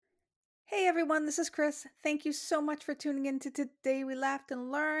Hey everyone, this is Chris. Thank you so much for tuning in to Today We Laughed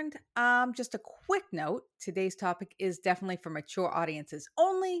and Learned. Just a quick note, today's topic is definitely for mature audiences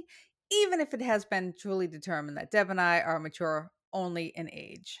only, even if it has been truly determined that Deb and I are mature only in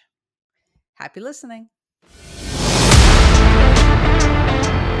age. Happy listening.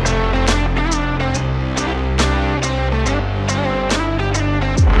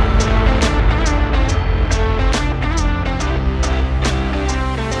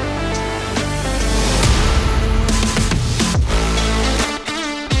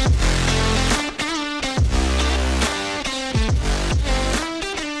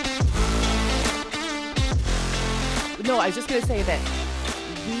 No, I was just going to say that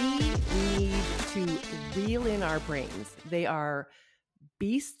we need to reel in our brains. They are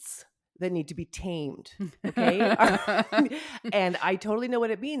beasts that need to be tamed. Okay. And I totally know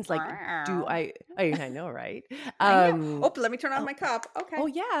what it means. Like, I know, right? Let me turn on my cup. Okay. Oh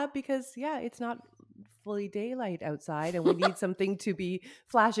yeah, because it's not fully daylight outside and we need something to be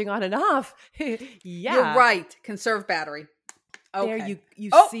flashing on and off. You're right. Conserve battery. Okay. There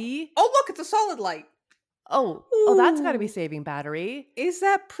you see. Oh, look, it's a solid light. Oh, that's got to be saving battery. Is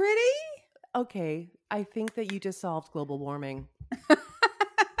that pretty? Okay. I think that you just solved global warming.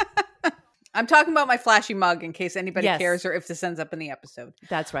 I'm talking about my flashy mug in case anybody cares or if this ends up in the episode.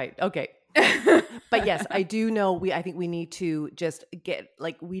 That's right. Okay. But yes, I do know I think we need to just get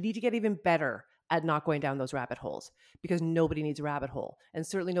even better at not going down those rabbit holes, because nobody needs a rabbit hole. And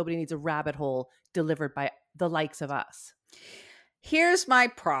certainly nobody needs a rabbit hole delivered by the likes of us. Here's my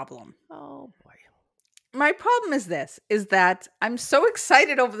problem. Oh boy. My problem is that I'm so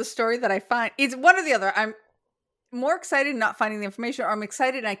excited over the story that I find it's one or the other. I'm more excited not finding the information, or I'm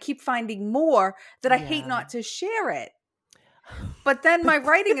excited and I keep finding more that I hate not to share it. But then my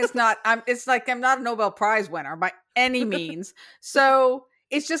writing is not, it's like I'm not a Nobel Prize winner by any means. So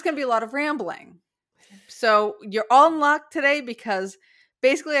it's just going to be a lot of rambling. So you're all in luck today, because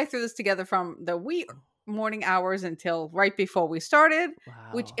basically I threw this together from the wee morning hours until right before we started,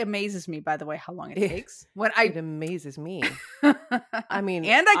 which amazes me, by the way, how long it takes. It amazes me. I mean,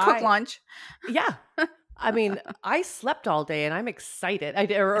 and I cook lunch. Yeah. I mean, I slept all day and I'm excited. I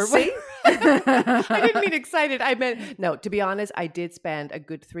didn't mean excited. I meant, no, to be honest, I did spend a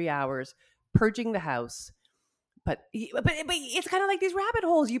good 3 hours purging the house. But it's kind of like these rabbit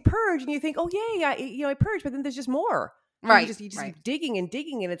holes. You purge and you think, oh, yay, I purged, but then there's just more. Right. You just keep digging and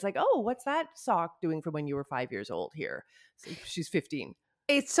digging. And it's like, oh, what's that sock doing from when you were 5 years old here? So she's 15.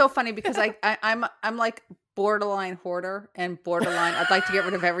 It's so funny because I'm like borderline hoarder and borderline, I'd like to get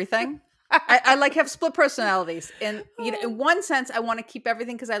rid of everything. I like have split personalities. And in one sense, I want to keep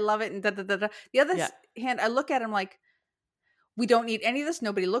everything because I love it. And The other hand, I look at it, I'm like, we don't need any of this.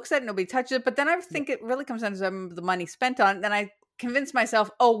 Nobody looks at it. Nobody touches it. But then I think it really comes down to the money spent on it. Then I convince myself,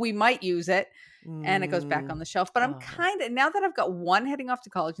 we might use it. And it goes back on the shelf. But I'm kind of, now that I've got one heading off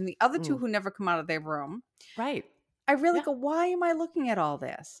to college and the other two who never come out of their room. Right. I really go, why am I looking at all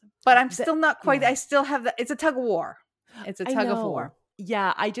this? But I'm still not quite, I still have it's a tug of war. It's a tug of war.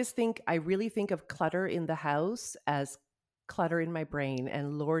 Yeah. I really think of clutter in the house as clutter in my brain.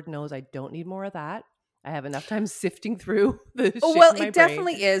 And Lord knows I don't need more of that. I have enough time sifting through the shit in my brain.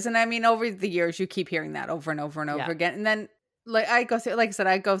 Definitely is. And I mean, over the years, you keep hearing that over and over and over again. And then I go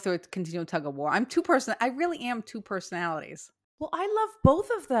through a continual tug of war. I really am two personalities. Well, I love both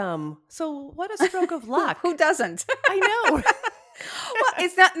of them. So what a stroke of luck. Who doesn't? I know. Well,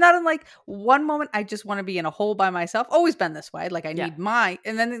 it's not unlike one moment I just want to be in a hole by myself. Always been this way. Like I need and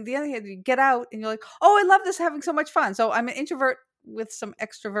then the other hand, you get out and you're like, oh, I love this, having so much fun. So I'm an introvert with some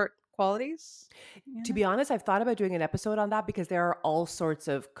extrovert qualities. To be honest, I've thought about doing an episode on that, because there are all sorts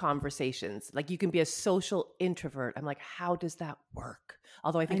of conversations. Like you can be a social introvert. I'm like, how does that work?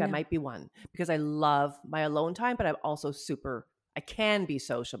 Although I think I might be one, because I love my alone time, but I'm also I can be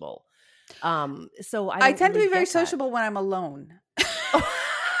sociable. So I tend to be very sociable when I'm alone.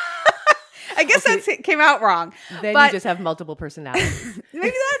 I guess that came out wrong. Then you just have multiple personalities.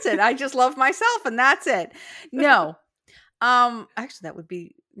 Maybe that's it. I just love myself and that's it. No. Actually that would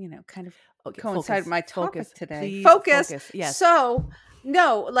be, kind of coincide with my topic today. Please, focus. Yes. So,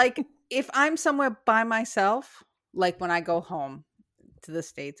 no, like if I'm somewhere by myself, like when I go home to the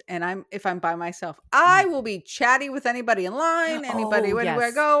States and if I'm by myself, I will be chatty with anybody in line, anybody anywhere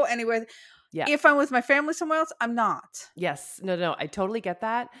I go, anywhere. Yeah. If I'm with my family somewhere else, I'm not. Yes. No. I totally get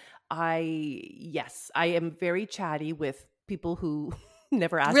that. I am very chatty with people who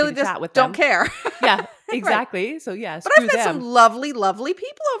never asked me to chat with them. Don't care. Yeah, exactly. Right. So yes, but I've met some lovely, lovely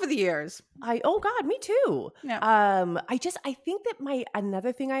people over the years. Oh God, me too. Yeah. I think that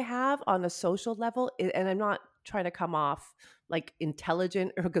another thing I have on a social level is, and I'm not trying to come off like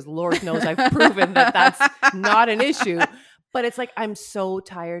intelligent, because Lord knows I've proven that that's not an issue. But it's like, I'm so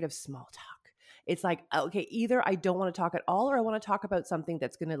tired of small talk. It's like, okay, either I don't want to talk at all, or I want to talk about something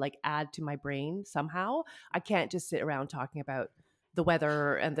that's going to like add to my brain somehow. I can't just sit around talking about the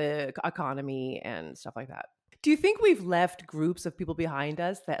weather and the economy and stuff like that. Do you think we've left groups of people behind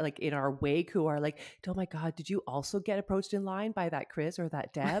us that like in our wake who are like, oh my God, did you also get approached in line by that Chris or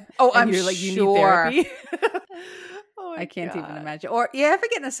that Deb? Oh, and I'm you're like, sure. You need therapy? Oh I can't even imagine. Or you ever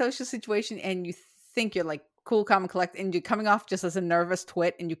get in a social situation and you think you're like cool, calm, and collect, and you're coming off just as a nervous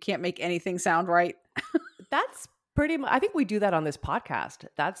twit and you can't make anything sound right? That's pretty much, I think we do that on this podcast.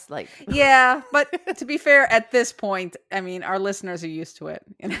 That's like, yeah, but to be fair, at this point, I mean, our listeners are used to it.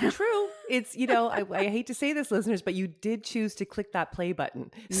 You know? True. It's, I hate to say this, listeners, but you did choose to click that play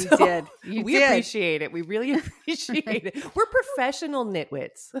button. You did. We appreciate it. We really appreciate it. We're professional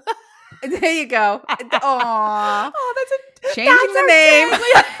nitwits. There you go. Aww. Oh, that's changing the name.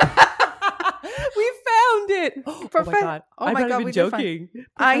 We found it. Oh my God. I'm not even joking.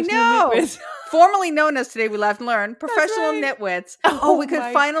 I know. Formerly known as, today we laughed and learned, professional nitwits. Oh, we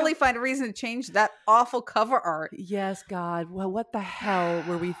could finally find a reason to change that awful cover art. Yes, God. Well, what the hell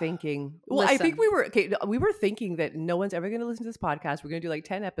were we thinking? Well, Listen. I think we were thinking that no one's ever going to listen to this podcast. We're going to do like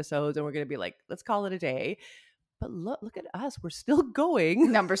 10 episodes and we're going to be like, let's call it a day. But look at us. We're still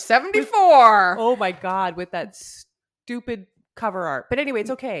going. Number 74. Oh my God. With that stupid cover art. But anyway,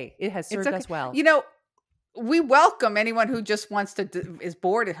 it's okay. It has served us well. We welcome anyone who just wants to is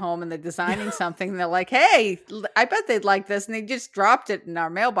bored at home and they're designing something and they're like, hey, I bet they'd like this, and they just dropped it in our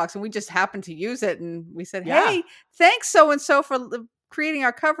mailbox and we just happened to use it, and we said, hey, thanks so and so for creating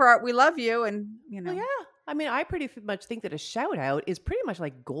our cover art, we love you. And well, yeah, I mean, I pretty much think that a shout out is pretty much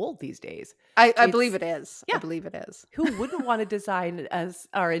like gold these days. I believe it is. Yeah. I believe it is. Who wouldn't want to design as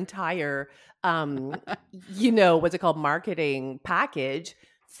our entire what's it called, marketing package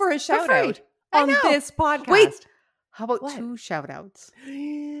for a shout out on this podcast? Wait, how about 2 shout outs?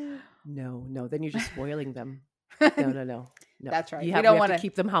 No, then you're just spoiling them. No. That's right. We have to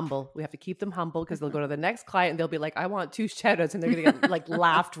keep them humble. We have to keep them humble because they'll go to the next client and they'll be like, I want 2 shout outs, and they're going to get like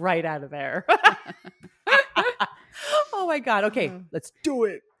laughed right out of there. Oh my God. Okay, let's do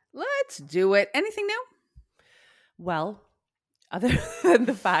it. Let's do it. Anything new? Well, other than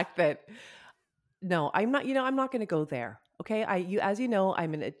the fact that, no, I'm not going to go there. Okay. As you know,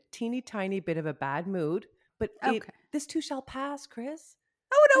 I'm in a teeny tiny bit of a bad mood, but this too shall pass, Chris.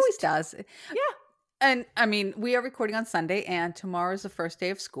 Oh, it always does. Yeah. And I mean, we are recording on Sunday and tomorrow's the first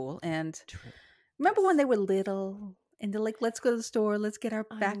day of school. And remember when they were little and they're like, let's go to the store, let's get our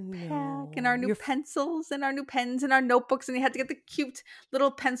backpack and our new pencils and our new pens and our notebooks. And you had to get the cute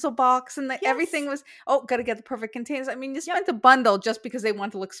little pencil box and everything was, got to get the perfect containers. I mean, you spent a bundle just because they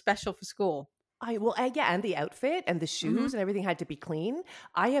want to look special for school. And the outfit and the shoes and everything had to be clean.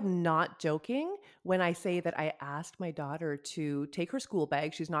 I am not joking when I say that I asked my daughter to take her school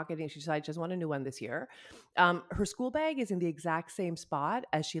bag. She decided she doesn't want a new one this year. Her school bag is in the exact same spot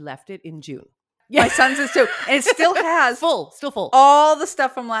as she left it in June. Yeah. My son's is too. And it still has still full. All the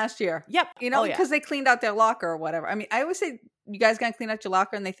stuff from last year. Yep. Because they cleaned out their locker or whatever. I mean, I always say, you guys got to clean out your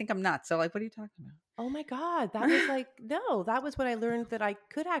locker, and they think I'm nuts. So like, what are you talking about? Oh my God. That was like, no, that was when I learned that I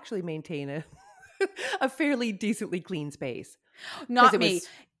could actually maintain a fairly decently clean space. Not me.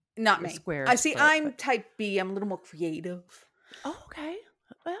 Square. I'm type B. I'm a little more creative. Oh, okay.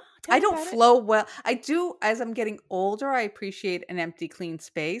 Well, I don't flow well. I do, as I'm getting older, I appreciate an empty, clean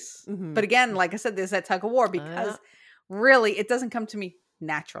space. Mm-hmm. But again, like I said, there's that tug of war because really it doesn't come to me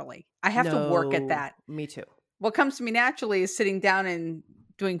naturally. I have to work at that. Me too. What comes to me naturally is sitting down and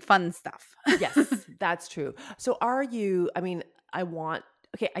doing fun stuff. Yes, that's true. So are you,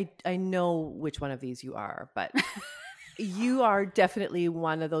 I know which one of these you are, but you are definitely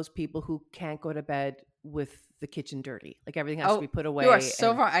one of those people who can't go to bed with the kitchen dirty. Like everything has to be put away. You are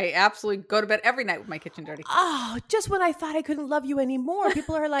so wrong. I absolutely go to bed every night with my kitchen dirty. Oh, just when I thought I couldn't love you anymore.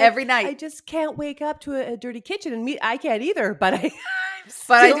 People are like, every night. I just can't wake up to a dirty kitchen, and I can't either, but I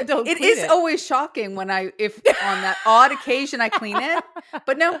don't it is always shocking when if on that odd occasion I clean it,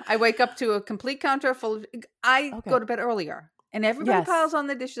 but no, I wake up to a complete counter full of, go to bed earlier. And everybody piles on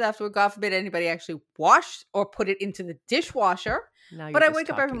the dishes afterward. God forbid anybody actually wash or put it into the dishwasher. But I wake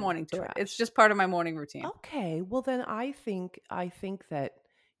up every morning to it. It's just part of my morning routine. Okay. Well, then I think that,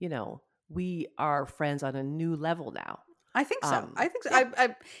 we are friends on a new level now. I think so. Yeah.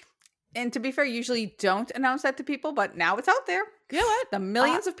 And to be fair, usually don't announce that to people, but now it's out there. You know what? The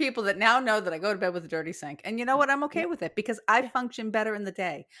millions of people that now know that I go to bed with a dirty sink. And you know what? I'm okay with it because I function better in the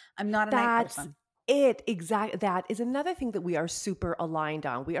day. I'm not a night person. Exactly. That is another thing that we are super aligned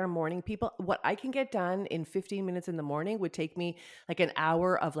on. We are morning people. What I can get done in 15 minutes in the morning would take me like an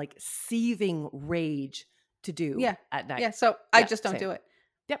hour of like seething rage to do at night. Yeah. So I just don't do it.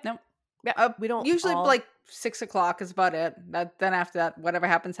 Yep. No. Yeah. We don't usually like 6 o'clock is about it. Then after that, whatever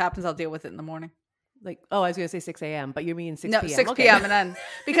happens. I'll deal with it in the morning. Like, oh, I was going to say 6 a.m., but you mean 6 p.m. 6 p.m. and then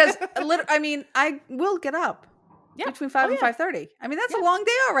because I will get up between 5 and 5:30. I mean, that's a long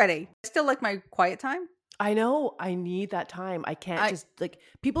day already. I still like my quiet time. I know. I need that time. I can't just like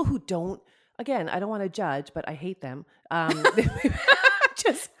people who don't. Again, I don't want to judge, but I hate them.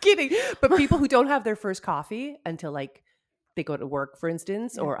 Just kidding. But people who don't have their first coffee until like they go to work, for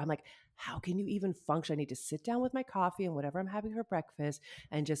instance, or I'm like, how can you even function? I need to sit down with my coffee and whatever I'm having for breakfast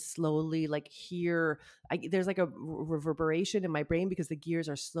and just slowly like hear. There's like a reverberation in my brain because the gears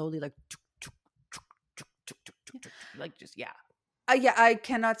are slowly like just I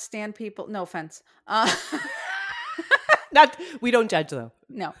cannot stand people. No offense. We don't judge though.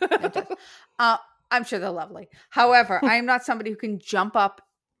 No, don't judge. I'm sure they're lovely. However, I'm not somebody who can jump up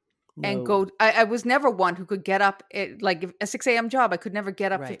and go. I was never one who could get up at like a 6 a.m. job. I could never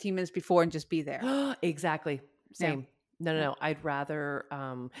get up 15 minutes before and just be there. Exactly. Same. Yeah. No. I'd rather,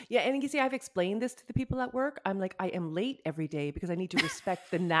 and you see, I've explained this to the people at work. I'm like, I am late every day because I need to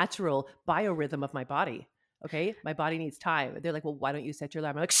respect the natural biorhythm of my body. Okay. My body needs time. They're like, well, why don't you set your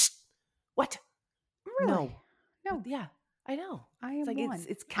alarm? I'm like, shh, what? Really? No. Yeah, I know. I am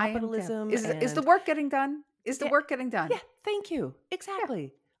it's capitalism. Is the work getting done? Is the work getting done? Yeah. Thank you. Exactly.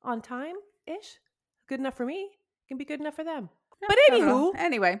 Yeah. On time-ish. Good enough for me. Can be good enough for them. No, but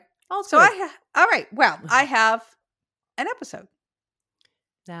anyway. Also, all right. Well, I have an episode.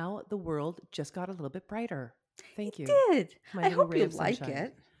 Now the world just got a little bit brighter. Thank you. It did. I hope you like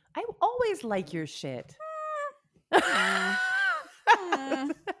it. I always like your shit.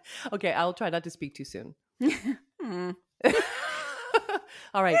 Okay, I'll try not to speak too soon.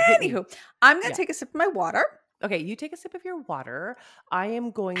 All right. Anywho, I'm going to take a sip of my water. Okay, you take a sip of your water. I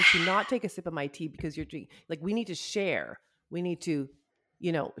am going to not take a sip of my tea because you're drinking. Like, we need to share. We need to,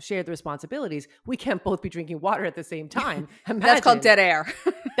 share the responsibilities. We can't both be drinking water at the same time. Imagine. That's called dead air.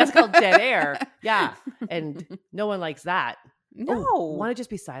 That's called dead air. Yeah. And no one likes that. No. Want to just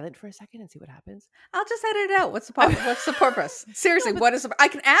be silent for a second and see what happens? I'll just edit it out. What's the purpose? Seriously, I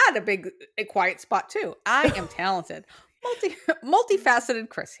can add a quiet spot too. I am talented. Multifaceted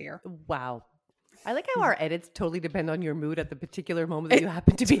Chris here. Wow. I like how our edits totally depend on your mood at the particular moment that you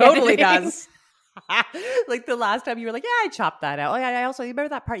happen to be totally editing. Does. Like the last time you were like, yeah, I chopped that out. I also, you remember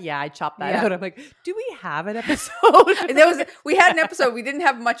that part? Yeah, I chopped that out. I'm like, do we have an episode? We had an episode. We didn't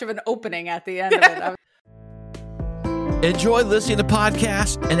have much of an opening at the end of it. Enjoy listening to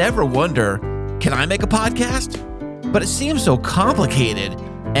podcasts and ever wonder, can I make a podcast? But it seems so complicated,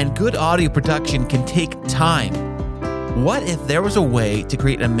 and good audio production can take time. What if there was a way to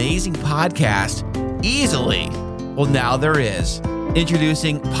create an amazing podcast easily? Well, now there is.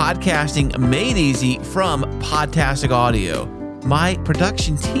 Introducing Podcasting Made Easy from Podtastic Audio. My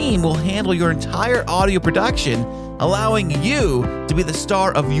production team will handle your entire audio production, allowing you to be the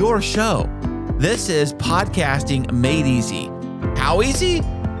star of your show. This is Podcasting Made Easy. How easy?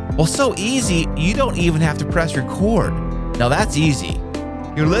 Well, so easy, you don't even have to press record. Now that's easy.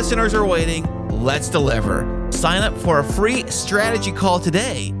 Your listeners are waiting. Let's deliver. Sign up for a free strategy call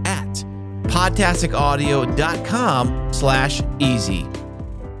today at podtasticaudio.com/easy.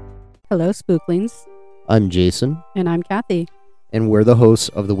 Hello, Spooklings. I'm Jason. And I'm Kathy. And we're the hosts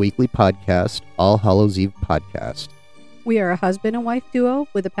of the weekly podcast, All Hallows Eve Podcast. We are a husband and wife duo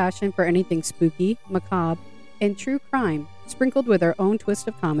with a passion for anything spooky, macabre, and true crime, sprinkled with our own twist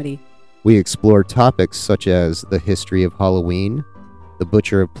of comedy. We explore topics such as the history of Halloween, the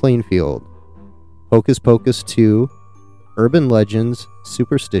Butcher of Plainfield, Hocus Pocus 2, urban legends,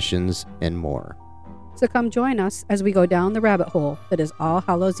 superstitions, and more. So come join us as we go down the rabbit hole that is All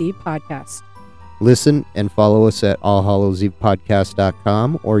Hallows Eve Podcast. Listen and follow us at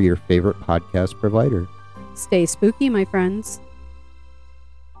allhallowsevepodcast.com or your favorite podcast provider. Stay spooky, my friends.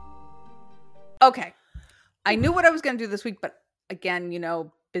 Okay. I knew what I was going to do this week, but again,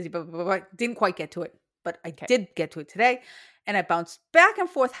 busy, but didn't quite get to it. But I did get to it today, and I bounced back and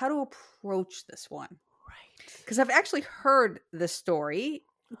forth how to approach this one. Right. Because I've actually heard this story,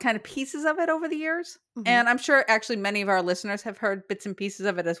 kind of pieces of it over the years. Mm-hmm. And I'm sure actually many of our listeners have heard bits and pieces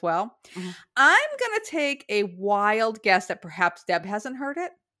of it as well. Mm-hmm. I'm going to take a wild guess that perhaps Deb hasn't heard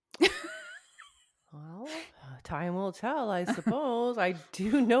it. Well, time will tell, I suppose. I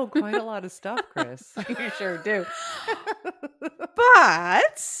do know quite a lot of stuff, Chris. You sure do.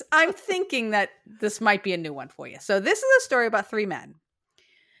 But I'm thinking that this might be a new one for you. So this is a story about three men.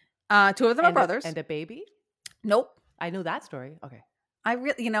 Two of them are brothers. And a baby? Nope. I know that story. Okay. I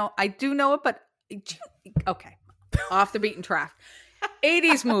really, I do know it, but okay. Off the beaten track.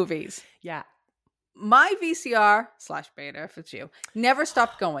 80s movies. Yeah. My VCR/beta, if it's you, never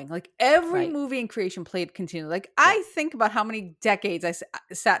stopped going. Like every movie in creation played continually. Like I think about how many decades I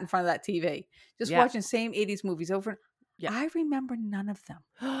sat in front of that TV, just watching the same 80s movies over. Yeah. I remember none of them.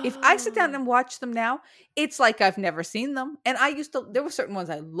 If I sit down and watch them now, it's like I've never seen them. And there were certain ones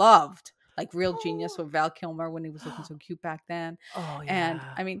I loved, like Real Genius with Val Kilmer when he was looking so cute back then. Oh, yeah. And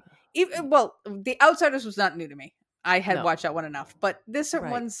I mean, The Outsiders was not new to me. I had watched that one enough, but there's certain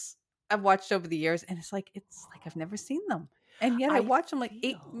ones I've watched over the years, and it's like I've never seen them, and yet I watch them like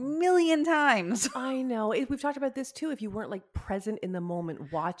 8 million times. I know. We've talked about this too. If you weren't like present in the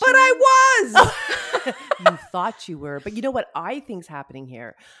moment watching, but I was. You thought you were, but you know what I think's happening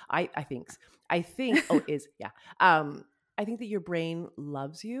here? I think I think that your brain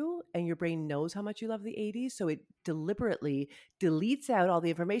loves you, and your brain knows how much you love the 80s, so it deliberately deletes out all the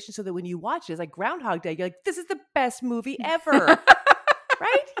information so that when you watch it, it's like Groundhog Day. You're like, this is the best movie ever.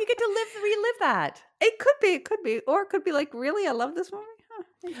 Right? You get to relive that. It could be. Or it could be like, really? I love this movie? Huh,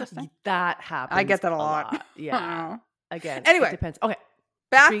 interesting. That happens. I get that a lot. Yeah. Again, anyway. It depends. Okay.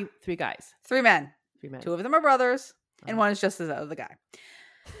 Back. Three guys. 3 men. 3 men. 2 of them are brothers, and one is just the other guy.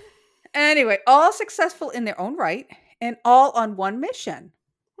 Anyway, all successful in their own right, and all on one mission.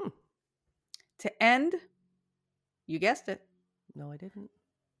 To end, you guessed it. No, I didn't.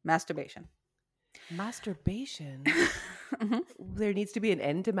 Masturbation. Masturbation? Mm-hmm. There needs to be an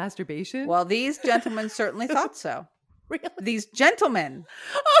end to masturbation? Well, these gentlemen certainly thought so. Really? These gentlemen.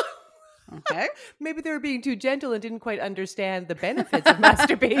 Okay. Maybe they were being too gentle and didn't quite understand the benefits of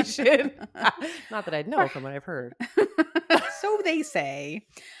masturbation. Not that I'd know from what I've heard. So they say.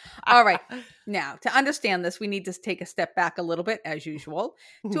 All right. Now, to understand this, we need to take a step back a little bit, as usual,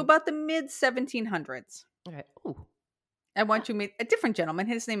 to about the mid 1700s. Okay. Ooh. I want you to meet a different gentleman.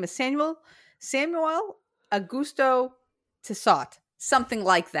 His name is Samuel Augusto Tissot. Something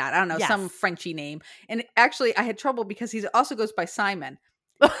like that. I don't know, some Frenchy name. And actually, I had trouble because he also goes by Simon.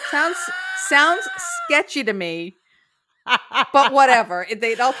 Sounds sketchy to me, but whatever.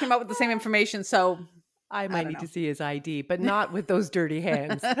 They all came up with the same information, so I might need to see his ID, but not with those dirty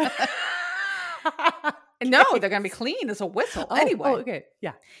hands. No, they're going to be clean as a whistle. Anyway. Okay.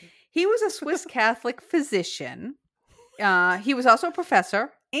 Yeah. He was a Swiss Catholic physician. He was also a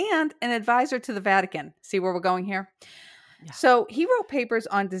professor and an advisor to the Vatican. See where we're going here? Yeah. So he wrote papers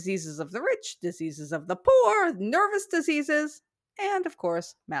on diseases of the rich, diseases of the poor, nervous diseases, and of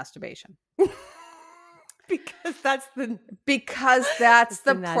course, masturbation. Because that's the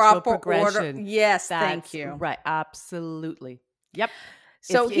proper order. Yes, thank you. Right, absolutely. Yep.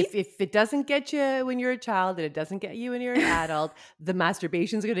 So if it doesn't get you when you're a child and it doesn't get you when you're an adult, the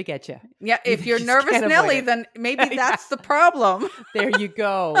masturbation's going to get you. Yeah, if you're nervous Nelly, then maybe that's the problem. There you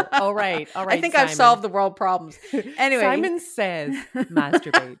go. All right. I think Simon. I've solved the world problems. Anyway. Simon says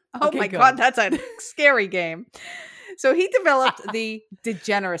masturbate. Oh my God, that's a scary game. So he developed the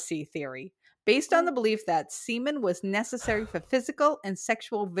degeneracy theory based on the belief that semen was necessary for physical and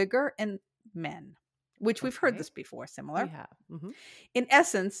sexual vigor in men. Which we've heard this before, similar. We have. Mm-hmm. In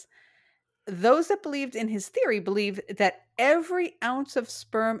essence, those that believed in his theory believed that every ounce of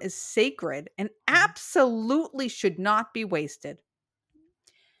sperm is sacred and absolutely should not be wasted.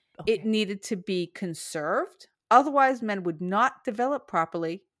 Okay. It needed to be conserved. Otherwise, men would not develop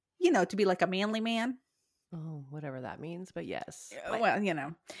properly, to be like a manly man. Oh, whatever that means, but yes. Well,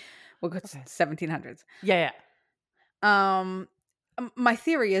 we'll go to 1700s. Yeah. My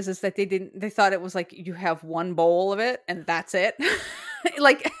theory is that they thought it was like you have one bowl of it and that's it.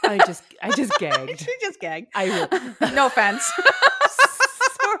 Like I just gagged. She just gagged. I will. No offense.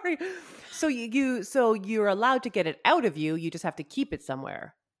 Sorry. So you're allowed to get it out of you. You just have to keep it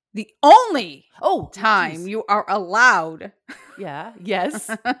somewhere. The only time geez. You are allowed. Yeah. Yes.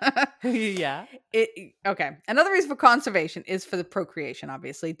 Yeah. Okay. Another reason for conservation is for the procreation,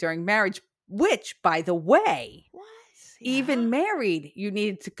 obviously, during marriage, which, by the way, even married, you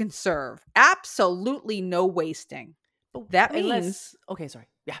needed to conserve. Absolutely no wasting. That means... Okay, sorry.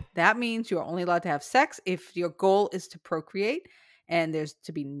 Yeah. That means you're only allowed to have sex if your goal is to procreate, and there's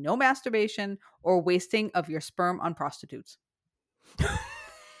to be no masturbation or wasting of your sperm on prostitutes.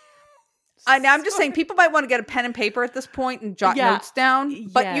 I'm just saying, people might want to get a pen and paper at this point and jot notes down,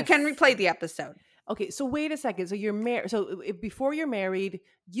 but you can replay the episode. Okay, so wait a second. So you're married. So before you're married,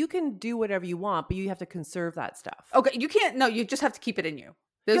 you can do whatever you want, but you have to conserve that stuff. Okay, you can't. No, you just have to keep it in you.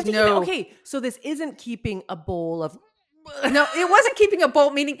 There's okay, so this isn't keeping a bowl of. No, it wasn't keeping a bowl.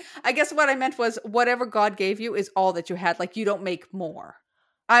 Meaning, I guess what I meant was whatever God gave you is all that you had. Like you don't make more.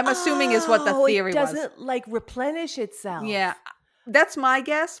 I'm assuming is what the theory it doesn't like replenish itself. Yeah. That's my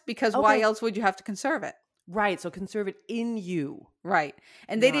guess, because why else would you have to conserve it? Right. So conserve it in you. Right.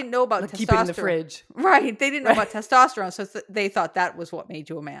 And they didn't know about testosterone. Keep it in the fridge. Right. They didn't know about testosterone. So they thought that was what made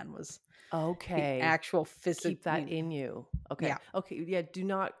you a man, was the actual physical. Keep that in you. Okay. Yeah. Okay. Yeah. Do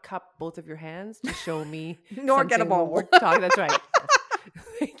not cup both of your hands to show me. Nor get a bowl. That's right.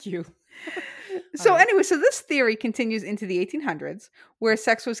 Thank you. So anyway, so this theory continues into the 1800s, where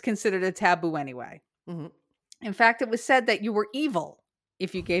sex was considered a taboo anyway. Mm-hmm. In fact, it was said that you were evil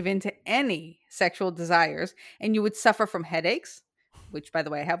if you gave in to any sexual desires, and you would suffer from headaches, which, by the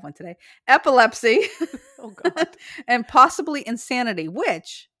way, I have one today, epilepsy, oh God, and possibly insanity,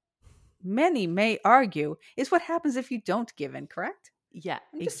 which many may argue is what happens if you don't give in, correct? Yeah,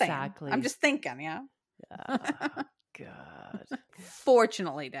 exactly. I'm just thinking, yeah. God.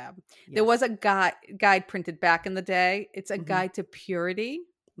 Fortunately, Deb, there was a guide printed back in the day. It's a guide to purity.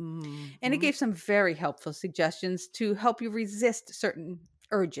 Mm-hmm. And it gave some very helpful suggestions to help you resist certain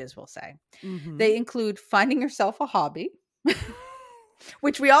urges, we'll say. Mm-hmm. They include finding yourself a hobby,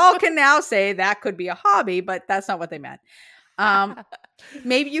 which we all can now say that could be a hobby, but that's not what they meant.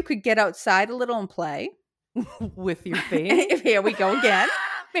 Maybe you could get outside a little and play. With your thing. Here we go again.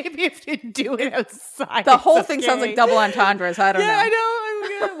 Maybe if you do it outside. The whole thing sounds like double entendres. I don't know.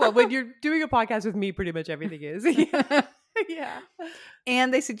 I know. Well, when you're doing a podcast with me, pretty much everything is. Yeah.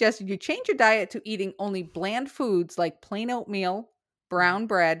 And they suggested you change your diet to eating only bland foods like plain oatmeal, brown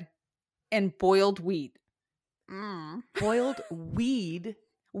bread, and boiled wheat. Boiled weed?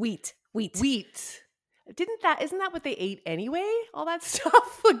 Wheat. Isn't that what they ate anyway? All that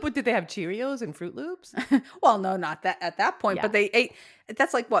stuff? Like, what did they have? Cheerios and Fruit Loops? Well, no, not that at that point, but they ate.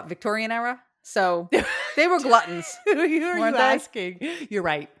 That's like what, Victorian era? So they were gluttons. You're asking. You're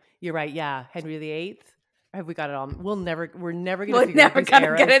right. Yeah. Henry VIII. Have we got it on? We're never going to get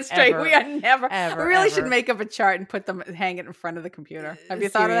it straight. Ever, we are never. Ever, we really ever. should make up a chart and hang it in front of the computer. Have you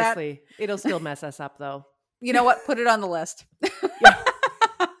thought of that? Seriously. It'll still mess us up though. You know what? Put it on the list.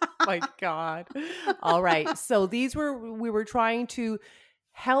 My God. All right. So we were trying to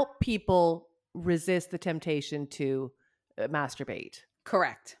help people resist the temptation to masturbate.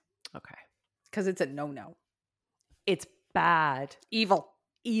 Correct. Okay. Because it's a no-no. It's bad. Evil.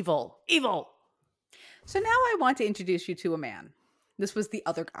 So now I want to introduce you to a man. This was the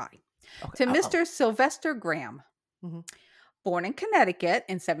other guy. Okay. To Mr. Sylvester Graham. Mm-hmm. Born in Connecticut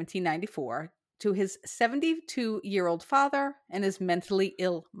in 1794. To his 72-year-old father and his mentally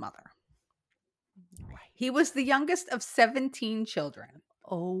ill mother. Right. He was the youngest of 17 children.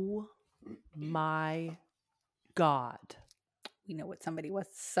 Oh my God. We know what somebody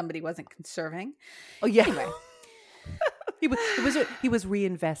wasn't conserving. Oh yeah. Anyway. he was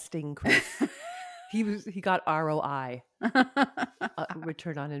reinvesting, Chris. He got ROI.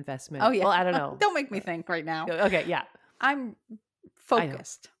 Return on investment. Oh yeah. Well, I don't know. Don't make me think right now. Okay, yeah. I'm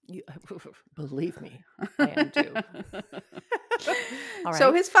focused. Believe me, I am too. All right.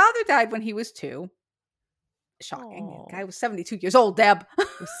 So his father died when he was 2. Shocking. The guy was 72 years old, Deb.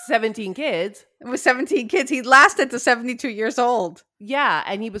 17 kids. It was 17 kids. He lasted to 72 years old. Yeah,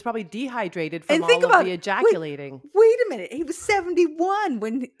 and he was probably dehydrated from all of the ejaculating. Wait a minute. He was 71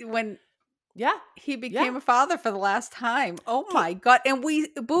 when he became a father for the last time. Oh my God. And we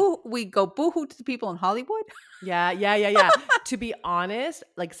go boohoo to the people in Hollywood. Yeah. To be honest,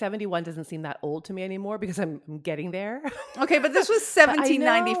 like 71 doesn't seem that old to me anymore because I'm getting there. Okay, but this was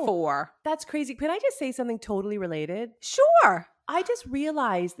 1794. That's crazy. Can I just say something totally related? Sure. I just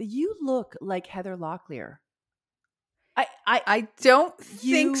realized that you look like Heather Locklear. I don't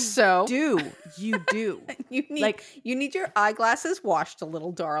think so. You do. You need your eyeglasses washed a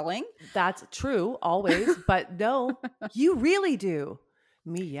little, darling. That's true, always. But no, you really do.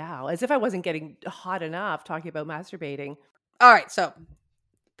 Meow. As if I wasn't getting hot enough talking about masturbating. All right. So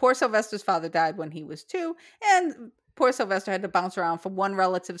poor Sylvester's father died when he was 2. And poor Sylvester had to bounce around from one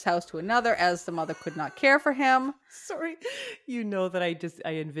relative's house to another as the mother could not care for him. Sorry. You know that I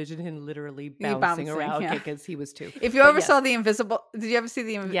envisioned him literally bouncing around because he was 2. If you ever saw The Invisible, did you ever see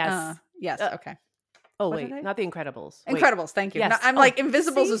The Invisible? Yes. Yes. Okay. Oh, wait. Not The Incredibles. Incredibles. Thank you. Yes. No, I'm like,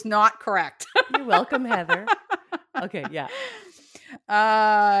 Invisibles is not correct. You're welcome, Heather. Okay. Yeah.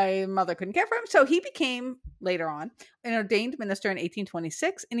 Mother couldn't care for him. So he became, later on, an ordained minister in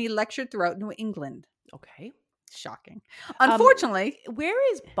 1826, and he lectured throughout New England. Okay. Shocking. Unfortunately.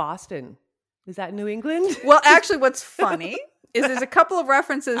 Where is Boston? Is that New England? Well, actually, what's funny is there's a couple of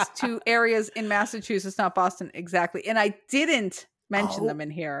references to areas in Massachusetts, not Boston exactly. And I didn't mention them in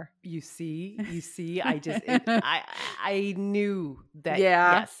here. You see, I knew that.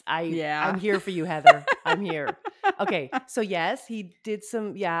 Yeah. Yes. I'm here for you, Heather. I'm here. Okay, so yes, he did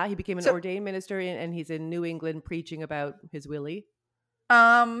some. Yeah, he became an ordained minister, and he's in New England preaching about his Willie.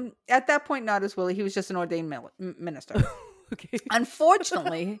 At that point, not his Willie. He was just an ordained minister. Okay.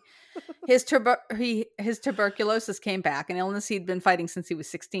 Unfortunately, his tuberculosis came back, an illness he'd been fighting since he was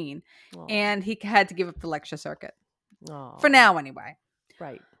 16, and he had to give up the lecture circuit. For now, anyway.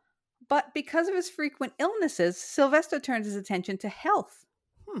 Right. But because of his frequent illnesses, Sylvester turned his attention to health.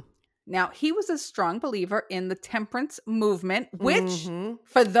 Now, he was a strong believer in the temperance movement, which,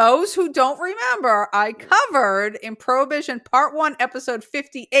 for those who don't remember, I covered in Prohibition Part 1, Episode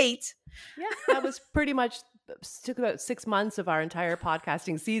 58. Yeah, that was pretty much, took about 6 months of our entire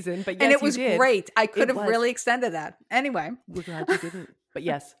podcasting season. But yes, and it was great. I could have really extended that. Anyway. We're glad you didn't. But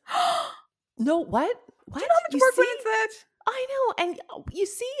yes. No, what? Do you know how much work went into that? I know. And you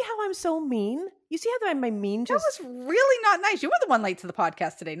see how I'm so mean? You see how I'm mean? That was really not nice. You were the one late to the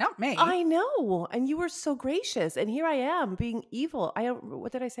podcast today, not me. I know. And you were so gracious. And here I am being evil.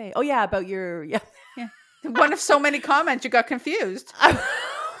 What did I say? Oh, yeah, about your... Yeah. One of so many comments, you got confused.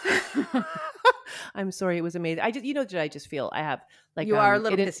 I'm sorry. It was amazing. I just feel I have... like you are a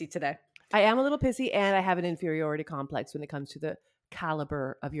little pissy today. I am a little pissy, and I have an inferiority complex when it comes to the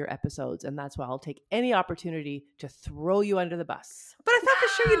caliber of your episodes, and that's why I'll take any opportunity to throw you under the bus. But I thought for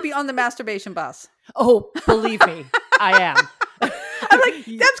sure you'd be on the masturbation bus. Oh, believe me, I am. I'm like,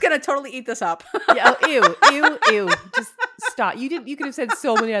 Deb's gonna totally eat this up. Yeah, ew. Just stop. You could have said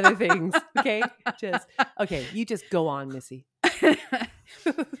so many other things. Okay, you just go on, Missy.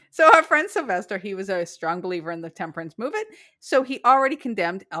 So our friend Sylvester, he was a strong believer in the temperance movement, so he already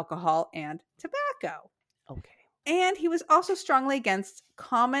condemned alcohol and tobacco. Okay. And he was also strongly against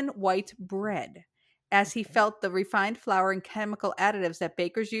common white bread, as he felt the refined flour and chemical additives that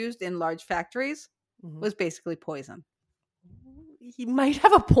bakers used in large factories was basically poison. He might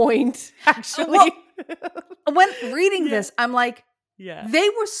have a point, actually. When reading this, I'm like, yeah, they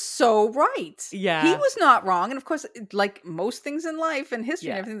were so right. Yeah. He was not wrong. And of course, like most things in life and history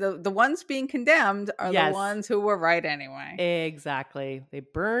and everything, the ones being condemned are the ones who were right anyway. Exactly. They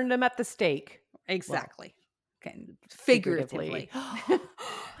burned them at the stake. Exactly. Well, figuratively. Oh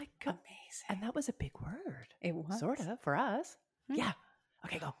my God. Amazing. And that was a big word. It was. Sort of, for us. Yeah.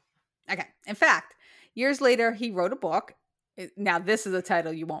 Okay, go. Okay. In fact, years later, he wrote a book. Now, this is a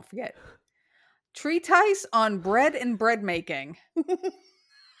title you won't forget. Treatise on Bread and Bread Making.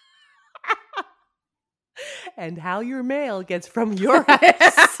 And how your mail gets from your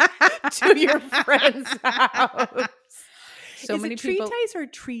house to your friend's house. So is many it people. Treatise or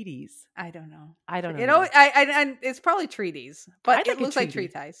treatise? I don't know. You know, and it's probably treatise, but it looks like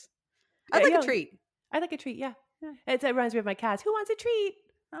treatise. I like a treat. I like a treat. Yeah. It reminds me of my cats. Who wants a treat?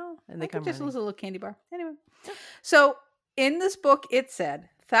 Oh, and they come just running. lose a little candy bar. Anyway, so in this book, it said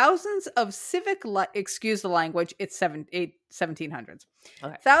thousands of civic excuse the language. It's 1700s.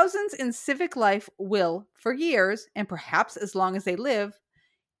 Okay. Thousands in civic life will, for years and perhaps as long as they live,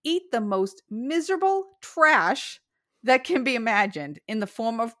 eat the most miserable trash that can be imagined in the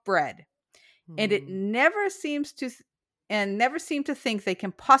form of bread. And it never seem to think they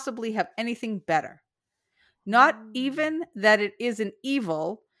can possibly have anything better. Not even that it is an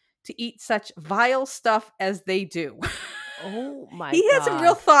evil to eat such vile stuff as they do. Oh my God. He had some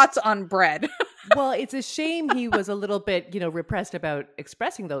real thoughts on bread. Well, it's a shame he was a little bit, repressed about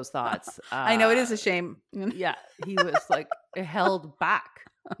expressing those thoughts. I know, it is a shame. Yeah, he was like held back.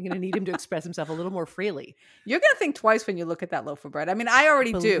 You're going to need him to express himself a little more freely. You're going to think twice when you look at that loaf of bread. I mean, I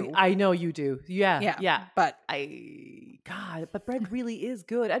already do. I know you do. Yeah. But but bread really is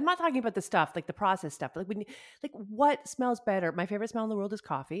good. I'm not talking about the stuff, like the processed stuff. Like what smells better? My favorite smell in the world is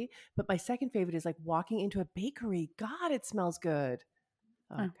coffee. But my second favorite is like walking into a bakery. God, it smells good.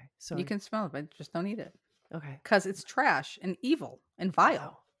 Oh, okay. So you can smell it, but just don't eat it. Okay. Because it's trash and evil and vile.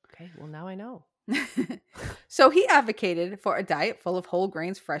 Wow. Okay. Well, now I know. So he advocated for a diet full of whole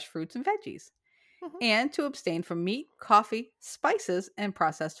grains, fresh fruits, and veggies, and to abstain from meat, coffee, spices, and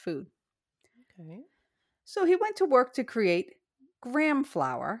processed food. Okay. So he went to work to create graham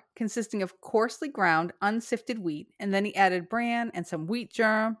flour, consisting of coarsely ground, unsifted wheat, and then he added bran and some wheat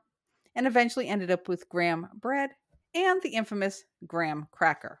germ, and eventually ended up with graham bread and the infamous graham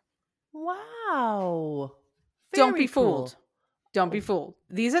cracker. Wow. Don't be fooled. Don't be fooled.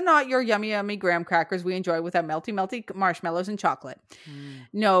 These are not your yummy, yummy graham crackers we enjoy with our melty, melty marshmallows and chocolate.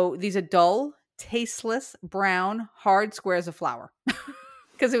 No, these are dull, tasteless, brown, hard squares of flour.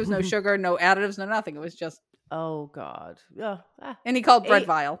 Because there was no sugar, no additives, no nothing. It was just... Oh, God. And he called bread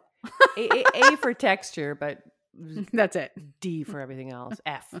vile. A for texture, but... That's it. D for everything else.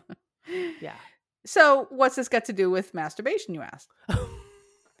 F. Yeah. So what's this got to do with masturbation, you asked?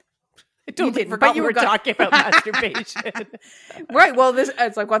 totally forgot we were talking about masturbation. Right. Well,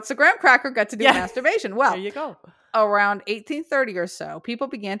 it's like, what's the graham cracker got to do with masturbation? Well, there you go. Around 1830 or so, people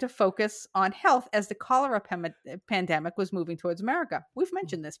began to focus on health as the cholera pandemic was moving towards America. We've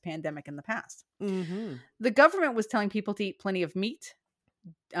mentioned this pandemic in the past. Mm-hmm. The government was telling people to eat plenty of meat,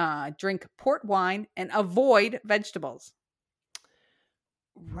 drink port wine, and avoid vegetables.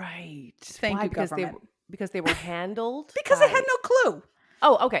 Right. Thank you, government. Because they were handled? Because they had no clue.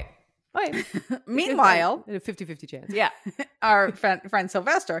 Oh, okay. Meanwhile, a 50-50 chance. Yeah. Our friend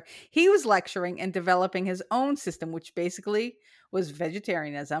Sylvester, he was lecturing and developing his own system, which basically was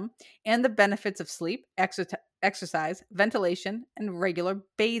vegetarianism and the benefits of sleep, exercise, ventilation, and regular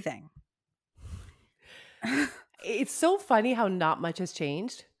bathing. It's so funny how not much has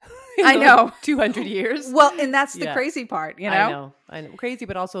changed. I know. 200 years. Well, and that's the crazy part, you know? I know. Crazy,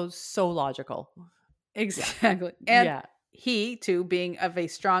 but also so logical. Exactly. And he, too, being of a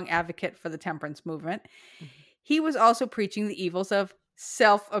strong advocate for the temperance movement, he was also preaching the evils of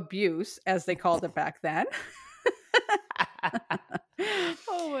self-abuse, as they called it back then.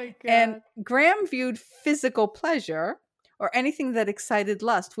 Oh my God. And Graham viewed physical pleasure or anything that excited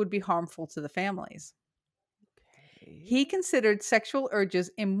lust would be harmful to the families. Okay. He considered sexual urges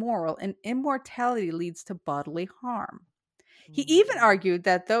immoral, and immortality leads to bodily harm. He even argued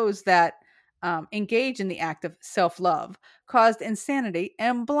that those that engage in the act of self-love caused insanity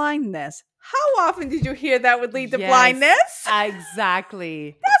and blindness. How often did you hear that would lead to blindness?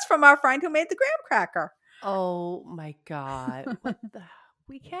 Exactly. That's from our friend who made the graham cracker. Oh my God.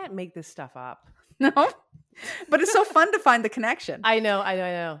 We can't make this stuff up. No, but it's so fun to find the connection. I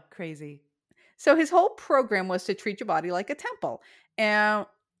know. Crazy. So his whole program was to treat your body like a temple. And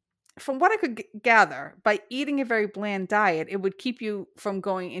from what I could gather, by eating a very bland diet, it would keep you from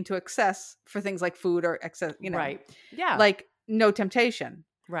going into excess for things like food or excess, right. Yeah. Like no temptation.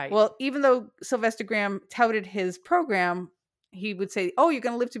 Right. Well, even though Sylvester Graham touted his program, he would say, oh, you're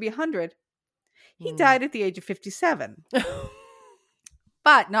going to live to be 100. He died at the age of 57.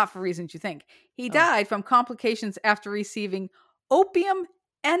 But not for reasons you think. He died from complications after receiving opium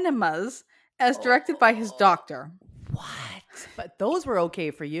enemas as directed by his doctor. What? But those were okay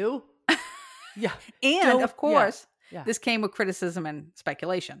for you. Yeah. And of course, this came with criticism and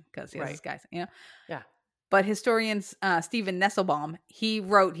speculation because these guys, Yeah. But historian Stephen Nesselbaum, he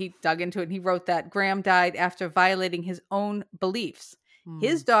dug into it and he wrote that Graham died after violating his own beliefs.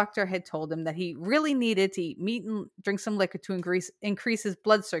 His doctor had told him that he really needed to eat meat and drink some liquor to increase his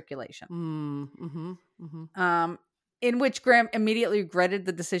blood circulation. In which Graham immediately regretted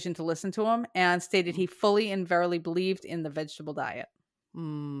the decision to listen to him and stated he fully and verily believed in the vegetable diet.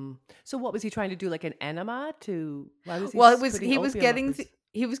 So what was he trying to do? Like an enema to? Well, he was getting.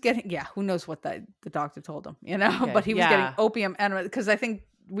 Who knows what the doctor told him, Okay. But he was getting opium enema because I think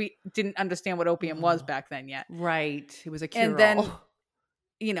we didn't understand what opium was back then yet. Right. It was a cure-all. And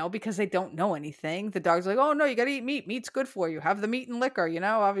then, because they don't know anything, the dog's like, oh no, you got to eat meat. Meat's good for you. Have the meat and liquor,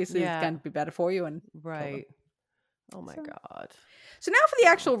 obviously it's going to be better for you. And right. Oh my God. So now for the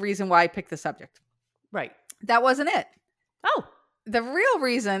actual reason why I picked the subject. Right. That wasn't it. Oh. The real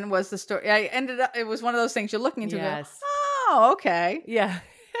reason was the story. It was one of those things you're looking into. Yes. Going, oh, okay. Yeah.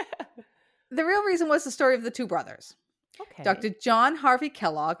 The real reason was the story of the two brothers. Okay. Dr. John Harvey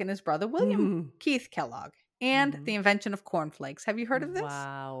Kellogg and his brother William Keith Kellogg, and the invention of cornflakes. Have you heard of this?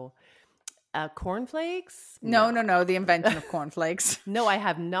 Wow. Cornflakes? No. The invention of cornflakes. No, I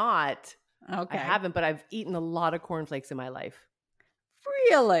have not. Okay. I haven't, but I've eaten a lot of cornflakes in my life.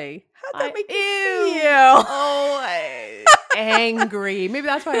 Really? How'd that make you feel? Oh, angry. Maybe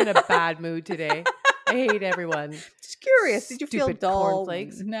that's why I'm in a bad mood today. I hate everyone. Just curious. Did you feel dull?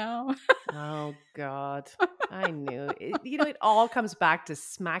 Cornflakes? No. Oh God. I knew it. It all comes back to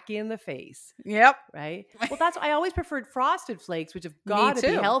smack you in the face. Yep. Right. Well, I always preferred frosted flakes, which have got to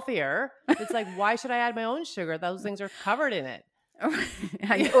be healthier. It's like, why should I add my own sugar? Those things are covered in it.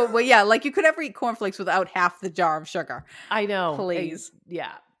 Well, yeah, like you could ever eat cornflakes without half the jar of sugar. I know. Please.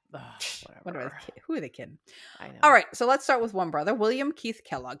 Yeah. Whatever. Who are they kidding? I know. All right, so let's start with one brother, William Keith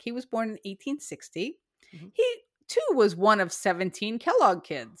Kellogg. He was born in 1860. He too was one of 17 Kellogg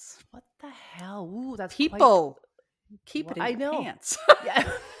kids. What the hell? Ooh, that's people keep it in your pants. Yeah.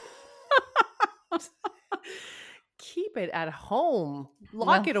 Keep it at home.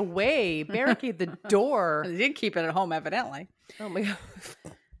 Lock it away. Barricade the door. They did keep it at home, evidently. Oh my God.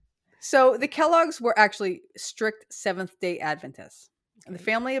 So the Kelloggs were actually strict Seventh-day Adventists. Okay. The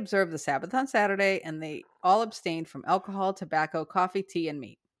family observed the Sabbath on Saturday, and they all abstained from alcohol, tobacco, coffee, tea, and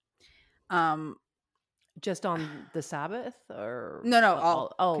meat. Just on the Sabbath, or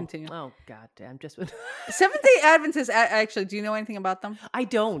No, I'll continue. Oh, goddamn! Just Seventh-day Adventists. Actually, do you know anything about them? I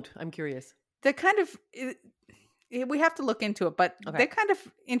don't. I'm curious. They're kind of. We have to look into it, but they're kind of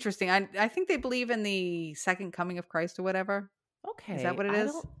interesting. I think they believe in the second coming of Christ or whatever. Okay, is that what it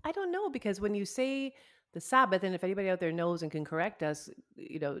is? I don't know, because when you say the Sabbath, and if anybody out there knows and can correct us,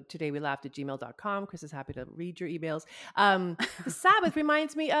 today we laughed at gmail.com. Chris is happy to read your emails. The Sabbath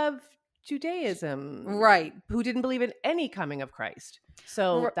reminds me of Judaism, right? Who didn't believe in any coming of Christ.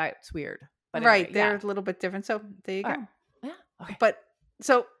 So that's weird. But right, anyway, they're a little bit different. So there you go. Right. Yeah. Okay. But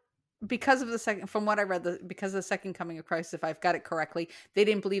so because of the second, from what I read, because of the second coming of Christ, if I've got it correctly, they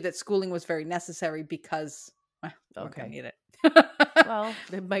didn't believe that schooling was very necessary because okay, need it. Well,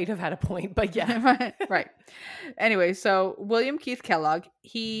 they might have had a point, but yeah, right. Anyway, so William Keith Kellogg,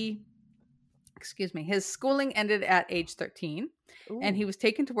 his schooling ended at age 13. Ooh. And he was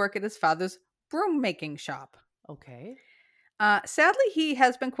taken to work at his father's broom making shop. Okay. Sadly, he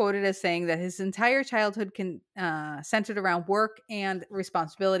has been quoted as saying that his entire childhood centered around work and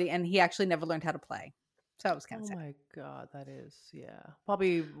responsibility, and he actually never learned how to play. So it was kind of sad. Oh my God, that is,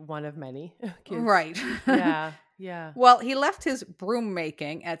 probably one of many kids. Right. Yeah. Well, he left his broom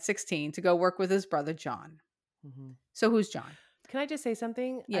making at 16 to go work with his brother, John. Mm-hmm. So who's John? Can I just say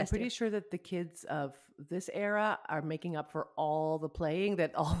something? Yes, I'm pretty sure that the kids of this era are making up for all the playing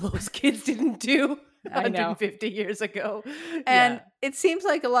that all those kids didn't do 150 years ago. And it seems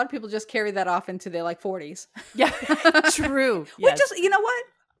like a lot of people just carry that off into their 40s. Yeah, true. Yes. Just, you know what?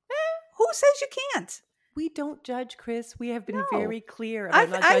 Who says you can't? We don't judge, Chris. We have been very clear about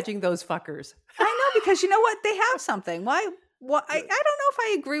not judging those fuckers. I know, because you know what? They have something. Why? Well, I don't know if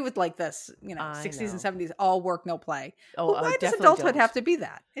I agree with this, 60s and 70s, all work, no play. Oh, why does adulthood have to be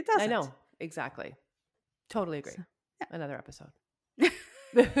that? It doesn't. I know. Exactly. Totally agree. So, another episode.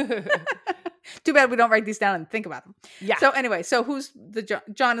 Too bad we don't write these down and think about them. Yeah. So anyway, so who's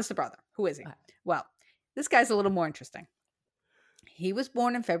John is the brother. Who is he? Well, this guy's a little more interesting. He was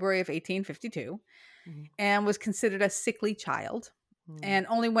born in February of 1852 and was considered a sickly child and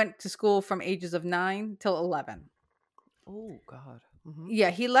only went to school from ages of 9 till 11. Oh, God. Mm-hmm.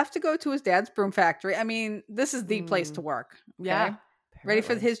 Yeah, he left to go to his dad's broom factory. I mean, this is the place to work. Okay? Yeah. Apparently. Ready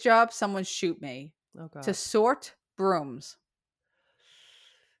for his job? Someone shoot me. Oh, God. To sort brooms.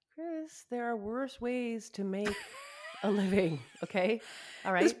 Chris, there are worse ways to make a living. Okay?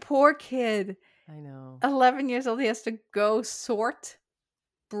 All right. This poor kid. I know. 11 years old. He has to go sort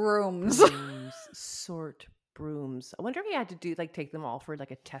brooms. Sort brooms. I wonder if he had to take them all for a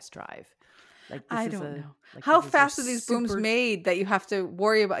test drive. I don't know. How fast are these brooms made that you have to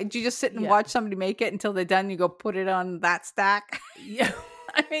worry about? Do you just sit and watch somebody make it until they're done? You go put it on that stack? Yeah.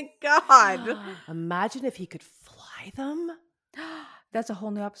 I mean, God. Imagine if he could fly them. That's a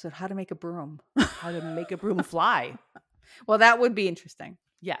whole new episode. How to make a broom. How to make a broom fly. Well, that would be interesting.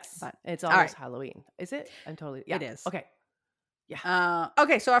 Yes. But it's almost Halloween. Is it? I'm totally. Yeah. It is. Okay. Yeah.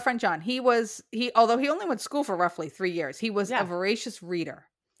 Okay. So our friend John, although he only went to school for roughly 3 years, he was a voracious reader.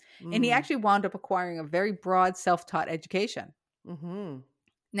 And he actually wound up acquiring a very broad self-taught education. Mm-hmm.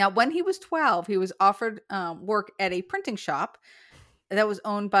 Now, when he was 12, he was offered work at a printing shop that was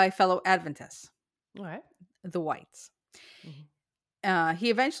owned by fellow Adventists. All right. The Whites. Mm-hmm. He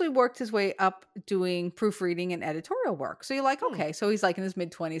eventually worked his way up doing proofreading and editorial work. So you're like, okay, so he's in his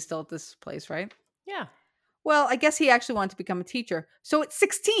mid-20s still at this place, right? Yeah. Well, I guess he actually wanted to become a teacher. So at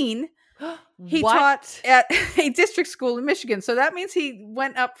 16... he taught at a district school in Michigan. So that means he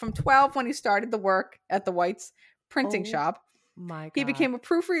went up from 12 when he started the work at the White's printing shop. My God. He became a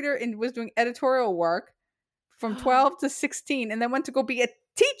proofreader and was doing editorial work from 12 to 16 and then went to go be a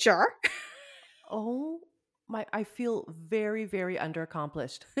teacher. Oh my, I feel very, very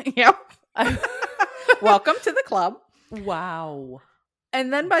underaccomplished. Yep. Welcome to the club. Wow.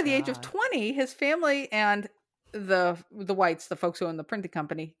 And then by the age of 20, his family and the Whites, the folks who own the printing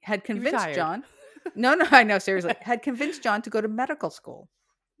company, had convinced John. No, I know, seriously. Had convinced John to go to medical school.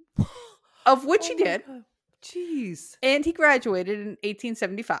 Of which he did. Jeez. And he graduated in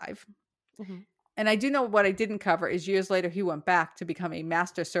 1875. Mm-hmm. And I do know what I didn't cover is years later he went back to become a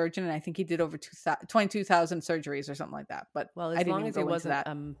master surgeon, and I think he did over 22,000 surgeries or something like that. But well, as long as he wasn't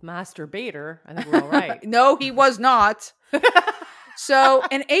a masturbator, I think we're all right. No, he was not. So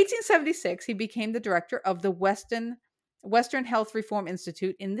in 1876, he became the director of the Western Health Reform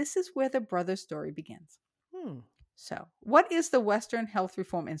Institute, and this is where the brother story begins. So what is the Western Health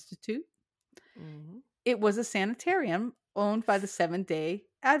Reform Institute? Mm-hmm. It was a sanitarium owned by the Seventh-day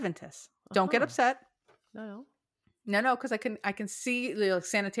Adventists. Don't get upset. No, because I can see the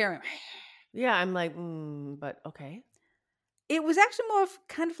sanitarium. Yeah, I'm like, but okay. It was actually more of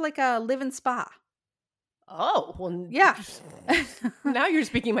kind of like a live-in spa. Oh, well, Yeah. now you're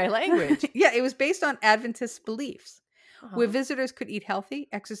speaking my language. Yeah, it was based on Adventist beliefs, where Uh-huh. visitors could eat healthy,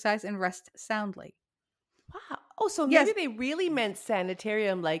 exercise, and rest soundly. Wow. Oh, so Yes. maybe they really meant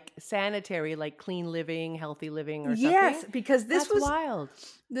sanitarium, like sanitary, like clean living, healthy living, or something. Yes, because this That's was wild.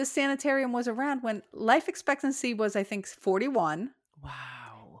 the sanitarium was around when life expectancy was, I think, 41.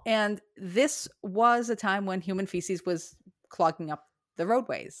 Wow. And this was a time when human feces was clogging up the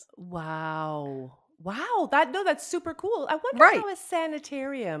roadways. Wow. Wow. That's super cool. I wonder Right. how a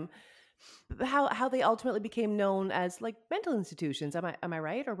sanitarium, how they ultimately became known as like mental institutions. Am I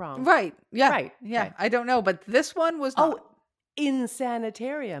right or wrong? Right. Yeah. Right. Yeah. Okay. I don't know, but this one was not. Oh,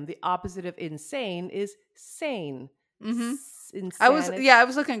 insanitarium. The opposite of insane is sane. Mhm. Insanit- I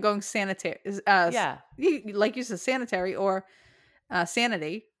was looking at going sanitary. Yeah. Like you said, sanitary or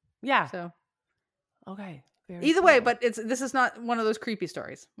sanity. Yeah. So Okay. Very either way, cool. but this is not one of those creepy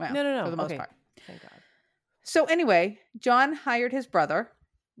stories. Well, No. for the most Okay. part. Thank God. So anyway, John hired his brother,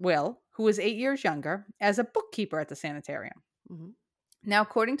 Will, who was 8 years younger, as a bookkeeper at the sanitarium. Mm-hmm. Now,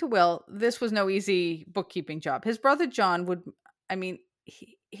 according to Will, this was no easy bookkeeping job. His brother John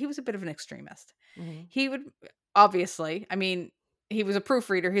he was a bit of an extremist. Mm-hmm. He would, obviously, he was a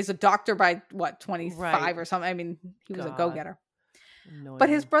proofreader. He's a doctor by 25 Right. or something. He was a God. go-getter. Annoying. But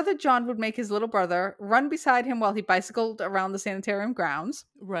his brother John would make his little brother run beside him while he bicycled around the sanitarium grounds.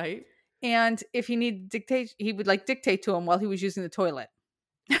 Right. And if he needed dictate, he would dictate to him while he was using the toilet.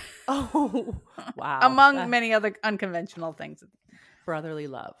 Oh, wow. Among many other unconventional things. Brotherly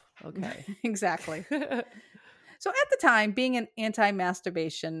love. Okay. Exactly. So at the time, being an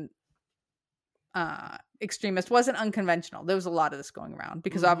anti-masturbation extremist wasn't unconventional. There was a lot of this going around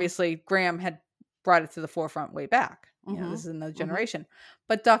because obviously Graham had brought it to the forefront way back. This is another generation.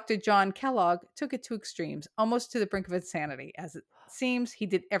 But Dr. John Kellogg took it to extremes, almost to the brink of insanity. As it seems, he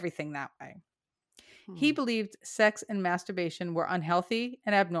did everything that way. He believed sex and masturbation were unhealthy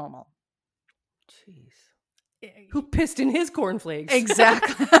and abnormal. Jeez. Who pissed in his cornflakes?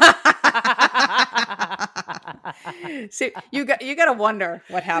 Exactly. See, you got to wonder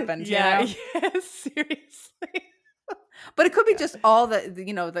what happened. Yeah. You know? Yes, seriously. But it could be just all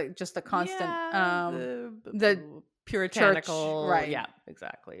just the constant, the puritanical, church, right? Yeah,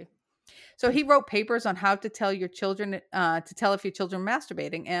 exactly. So he wrote papers on how to tell your children, to tell if your children are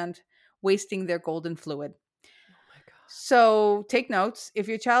masturbating and wasting their golden fluid. Oh my God. So take notes. If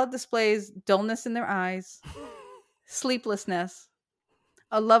your child displays dullness in their eyes, sleeplessness,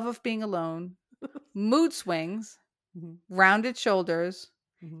 a love of being alone, mood swings, rounded shoulders,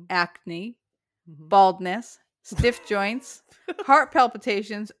 acne, baldness, stiff joints, heart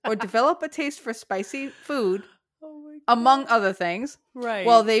palpitations, or develop a taste for spicy food, among other things, Right.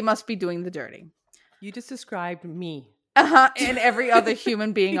 well, they must be doing the dirty. You just described me. And every other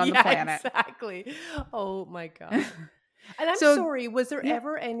human being on the planet. Exactly. Oh my God. And I'm So- sorry, was there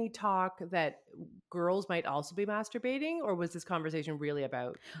ever any talk that girls might also be masturbating, or was this conversation really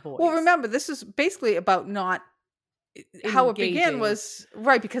about boys? Well, remember, this is basically about not how it began Engaging. was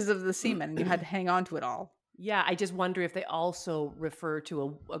right because of the semen, and you had to hang on to it all. Yeah, I just wonder if they also refer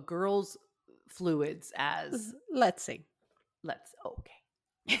to a girl's fluids as Let's see.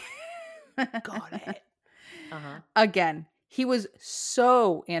 okay. Got it. Again, he was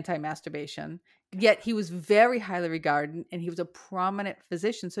so anti-masturbation, yet he was very highly regarded, and he was a prominent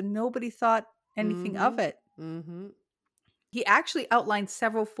physician, so nobody thought anything of it. Mm-hmm. He actually outlined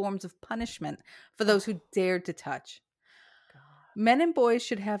several forms of punishment for those who dared to touch. Men and boys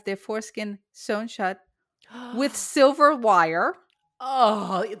should have their foreskin sewn shut with silver wire.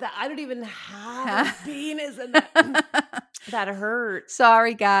 Oh, I don't even have a penis, and that hurts.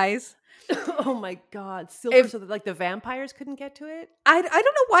 Sorry, guys. Oh my God, silver, so that like the vampires couldn't get to it. I don't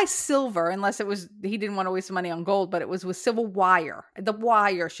know why silver, unless it was he didn't want to waste money on gold, but it was with silver wire. The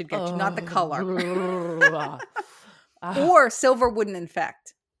wire should get you, not the color. Or silver wouldn't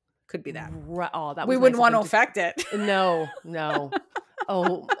infect. Could be that. Oh, that we was wouldn't nice want to of them affect it. No.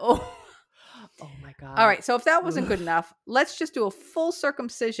 Oh my God. All right. So if that wasn't good enough, let's just do a full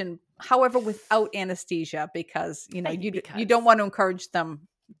circumcision, however, without anesthesia, because you don't want to encourage them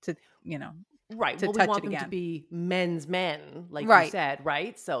to right. to Well, touch we want it them again. to be men's men, like Right. you said,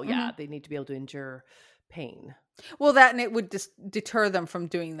 right? So yeah, they need to be able to endure pain. Well, that and it would just deter them from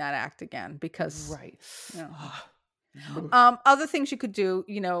doing that act again because Right. Other things you could do,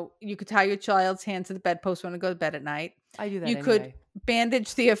 you could tie your child's hand to the bedpost when they go to bed at night. I do that. You anyway. could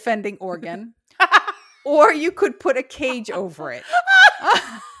bandage the offending organ, or you could put a cage over it.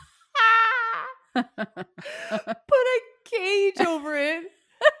 Put a cage over it.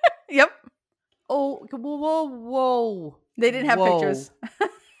 Yep. Oh, whoa. They didn't have pictures.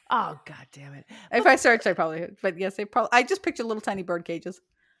 Oh, God damn it. If I searched, I probably would. But yes, I just picture little tiny bird cages.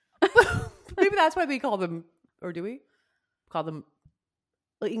 Maybe that's why we call them, or do we call them?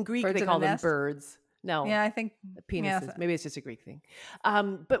 In Greek, Birds they in call a them nest? birds. No, Yeah, I think penises. yeah. Maybe it's just a Greek thing.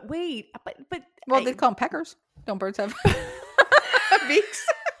 But wait, but Well, they call them peckers. Don't birds have beaks?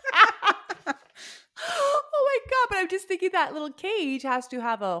 Oh my God! But I'm just thinking that little cage has to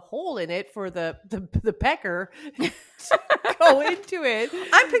have a hole in it for the pecker to go into it.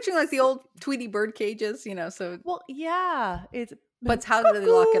 I'm picturing like the old Tweety bird cages, So Well, yeah, it's. but how do they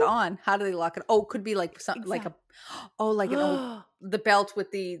lock it on? How do they lock it? Oh, it could be like something like an old the belt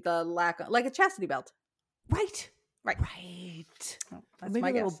with the lack like a chastity belt. Right. Oh, that's Maybe my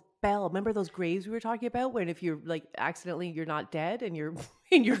a little guess. bell. Remember those graves we were talking about? When if you're like accidentally you're not dead and you're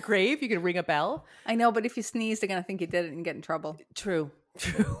in your grave, you can ring a bell. I know, but if you sneeze, they're gonna think you did it and get in trouble. True.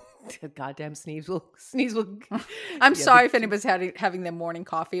 Goddamn sneeze will. I'm sorry if anybody's having their morning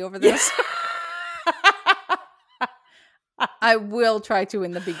coffee over this. I will try to,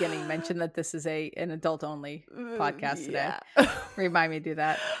 in the beginning, mention that this is an adult-only podcast today. Yeah. Remind me to do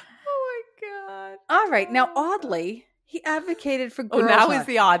that. Oh my God. All right. Now, oddly, he advocated for girls. Oh, now is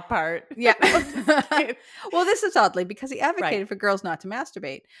the odd part. Yeah. Well, this is oddly because he advocated for girls not to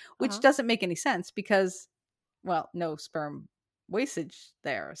masturbate, which doesn't make any sense because, well, no sperm wastage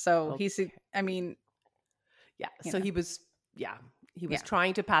there. So yeah. So he was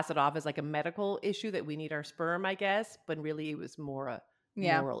trying to pass it off as like a medical issue that we need our sperm, I guess, but really it was more a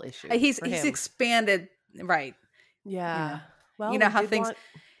moral issue. He's expanded, right? Yeah. Well, you know how things.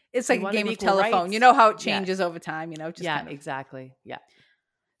 It's like a game of telephone. Rights. You know how it changes over time. Exactly. Yeah.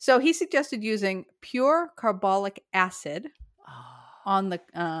 So he suggested using pure carbolic acid on the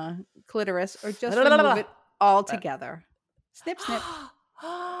clitoris, or just remove it altogether. Snip, snip.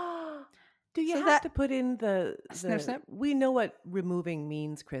 Do you have to put in the snip, snip? We know what removing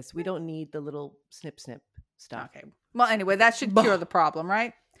means, Chris. We don't need the little snip, snip stuff. Okay. Well, anyway, that should cure the problem,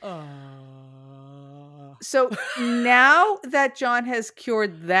 right? So now that John has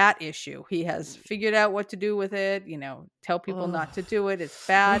cured that issue, he has figured out what to do with it. Tell people not to do it. It's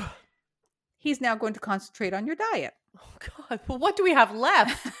bad. He's now going to concentrate on your diet. Oh, God. Well, what do we have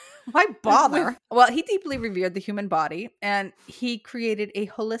left? Why bother? Well, he deeply revered the human body, and he created a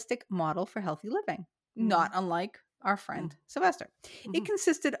holistic model for healthy living, not unlike our friend Sylvester. It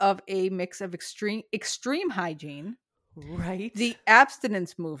consisted of a mix of extreme hygiene, right, the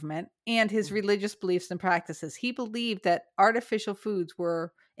abstinence movement, and his religious beliefs and practices. He believed that artificial foods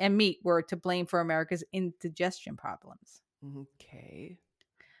and meat were to blame for America's indigestion problems. Okay.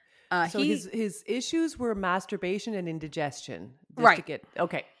 So his issues were masturbation and indigestion. Right.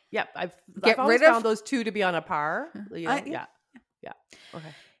 Okay. Yep. I've always found those two to be on a par. Yeah.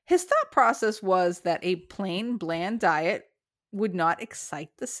 Okay. His thought process was that a plain, bland diet would not excite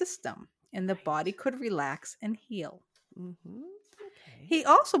the system, and the body could relax and heal. Okay. He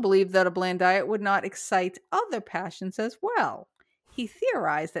also believed that a bland diet would not excite other passions as well. He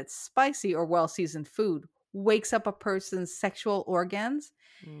theorized that spicy or well-seasoned food wakes up a person's sexual organs,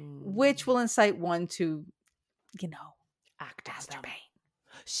 which will incite one to, masturbate.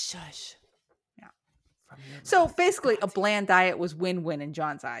 Shush. Yeah. So basically, a bland diet was win-win in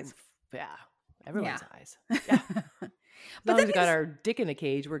John's eyes. Yeah. Everyone's eyes. Yeah. As long as we got our dick in a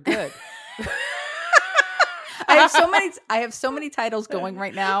cage, we're good. I have so many titles going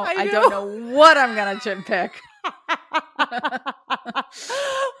right now. I don't know what I'm gonna pick.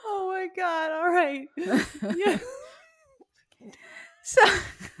 Oh my God. All right. Yeah. So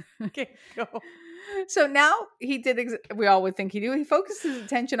okay, go. So now he did. We all would think he do. He focused his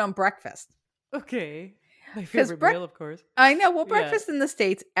attention on breakfast. Okay, my favorite meal, of course. I know. Well, breakfast in the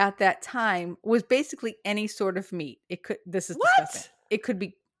States at that time was basically any sort of meat. It could. This is disgusting. It could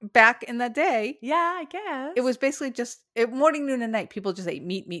be back in the day. Yeah, I guess it was basically just morning, noon, and night. People just ate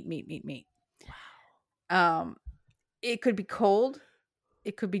meat. Wow. It could be cold.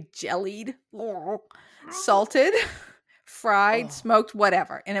 It could be jellied, salted, fried, smoked,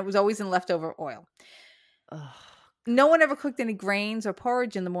 whatever. And it was always in leftover oil. No one ever cooked any grains or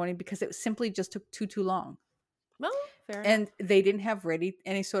porridge in the morning because it simply just took too long. Well, fair and they didn't have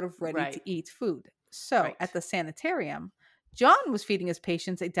any sort of ready to eat food. So at the sanitarium, John was feeding his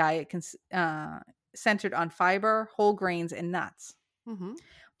patients a diet centered on fiber, whole grains, and nuts. Mm-hmm.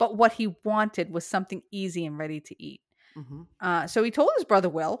 But what he wanted was something easy and ready to eat. Mm-hmm. So he told his brother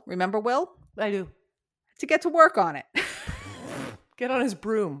Will, remember Will? I do. To get to work on it. Get on his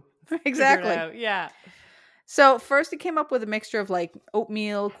broom. Exactly. Yeah. So first he came up with a mixture of like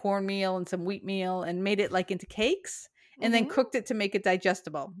oatmeal, cornmeal, and some wheatmeal and made it like into cakes and then cooked it to make it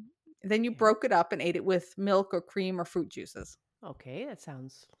digestible. Then you broke it up and ate it with milk or cream or fruit juices. Okay, that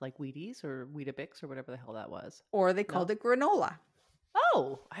sounds like Wheaties or Weetabix or whatever the hell that was. Or they called it granola.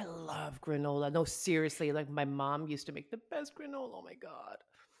 Oh, I love granola. No, seriously, like my mom used to make the best granola. Oh my God.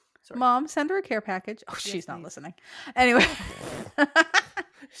 Sorry. Mom, send her a care package. Oh, she's not please. listening. Anyway.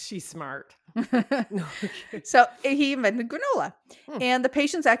 She's smart. So he invented granola. And the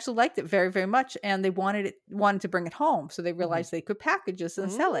patients actually liked it very, very much. And they wanted to bring it home. So they realized they could package this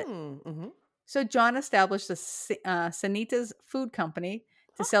and sell it. Mm-hmm. So John established the Sanita's Food Company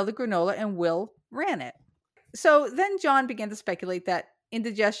to sell the granola, and Will ran it. So then John began to speculate that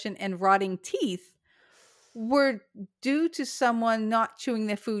indigestion and rotting teeth were due to someone not chewing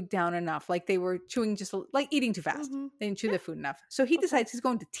their food down enough. Like they were chewing like eating too fast. Mm-hmm. They didn't chew their food enough. So he decides he's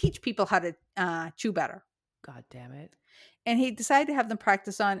going to teach people how to chew better. God damn it. And he decided to have them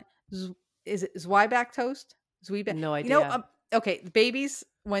practice on, is it Zwieback toast? Zwieback? No idea. Okay,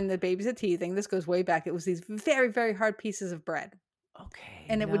 when the babies are teething, this goes way back. It was these very, very hard pieces of bread. Okay.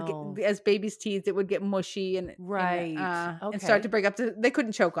 And it would get, as babies teethed, it would get mushy and start to break up. They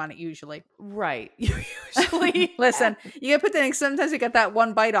couldn't choke on it usually. Right. Usually. Listen, you get put there. Sometimes you get that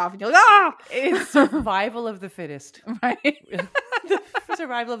one bite off, and you're like, ah! It's survival of the fittest. Right. The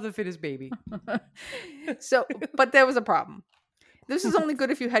survival of the fittest baby. So, but there was a problem. This is only good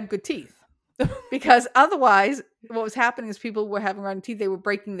if you had good teeth. Because otherwise, what was happening is people were having rotten teeth. They were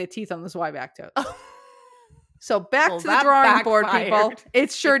breaking their teeth on the Zwieback toast. So back to the drawing board, people.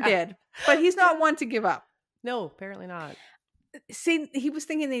 It sure did. But he's not one to give up. No, apparently not. See, he was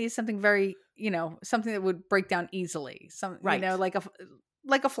thinking they needed something very, something that would break down easily. Like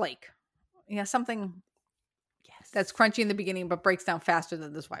a flake. Yeah, something that's crunchy in the beginning but breaks down faster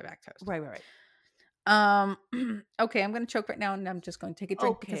than the Zwieback toast. Right. Okay, I'm going to choke right now, and I'm just going to take a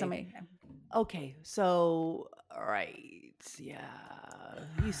drink because Okay, so all right, yeah.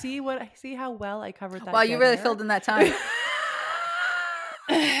 You see how well I covered that. Wow, you really filled in that time.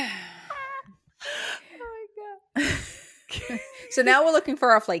 Oh my God. So now we're looking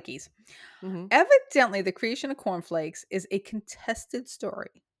for our flakies. Mm-hmm. Evidently, the creation of cornflakes is a contested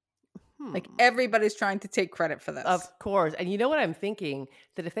story. Like everybody's trying to take credit for this. Of course. And you know what I'm thinking?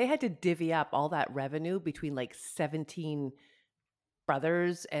 That if they had to divvy up all that revenue between like 17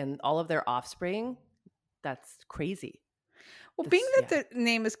 brothers and all of their offspring, that's crazy. Well, being that the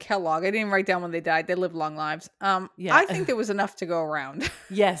name is Kellogg, I didn't write down when they died. They lived long lives. I think there was enough to go around.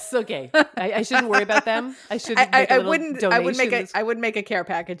 Yes. Okay. I shouldn't worry about them. I shouldn't. I wouldn't make a care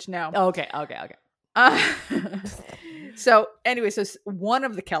package. No. Okay. So anyway, so one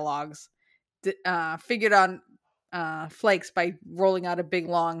of the Kellogg's figured on flakes by rolling out a big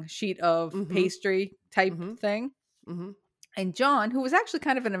long sheet of pastry type thing. Mm-hmm. And John, who was actually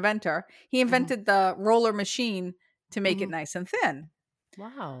kind of an inventor, he invented the roller machine to make it nice and thin.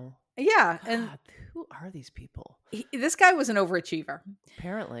 Wow. Yeah. God, and who are these people? This guy was an overachiever.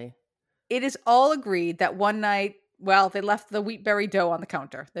 Apparently. It is all agreed that one night, they left the wheatberry dough on the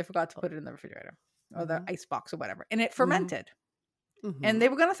counter. They forgot to put it in the refrigerator or the ice box or whatever. And it fermented. Mm-hmm. And they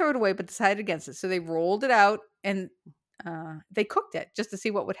were going to throw it away, but decided against it. So they rolled it out and they cooked it just to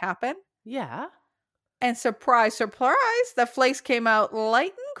see what would happen. Yeah. And surprise, surprise, the flakes came out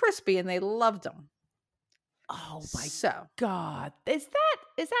light and crispy and they loved them. Oh my God. Is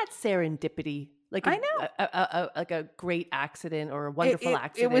that serendipity? Like I know. Like a great accident or a wonderful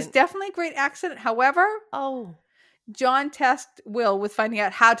accident. It was definitely a great accident. However, John tasked Will with finding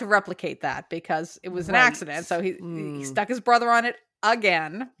out how to replicate that because it was an accident. So he stuck his brother on it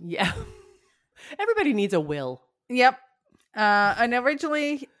again. Yeah. Everybody needs a Will. Yep. And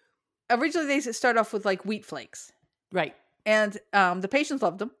originally they start off with like wheat flakes. Right. And the patients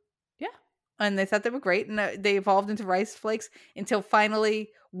loved them. Yeah. And they thought they were great. And they evolved into rice flakes until finally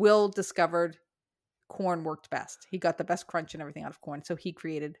Will discovered corn worked best. He got the best crunch and everything out of corn. So he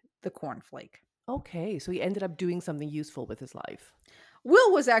created the cornflake. Okay. So he ended up doing something useful with his life.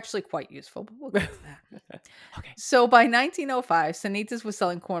 Will was actually quite useful, but we'll get to that. Okay. So by 1905, Sanitas was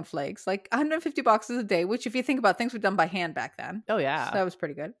selling cornflakes, like 150 boxes a day, which if you think about, things were done by hand back then. Oh, yeah. So that was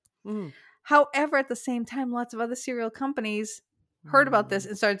pretty good. Mm. However, at the same time, lots of other cereal companies heard about this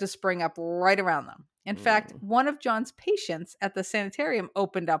and started to spring up right around them. In fact, one of John's patients at the sanitarium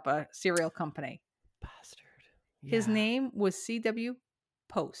opened up a cereal company. Bastard. Yeah. His name was C.W.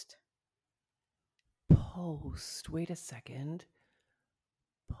 Post. Post. Wait a second.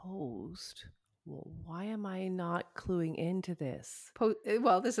 Post. Well, why am I not cluing into this?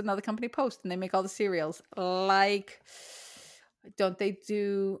 There's another company, Post, and they make all the cereals. Like, don't they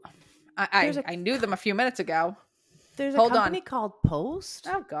do? I knew them a few minutes ago. There's a company called Post?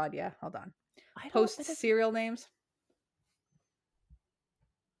 Oh, God, yeah. Hold on. Post cereal names.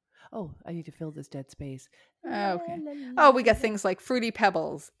 Oh, I need to fill this dead space. Okay. Oh, we got things like Fruity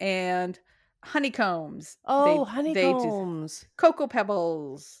Pebbles and honeycombs. Oh, They do honeycombs. Cocoa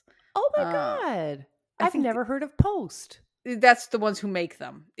Pebbles. Oh my God. I I've think never heard of Post. That's the ones who make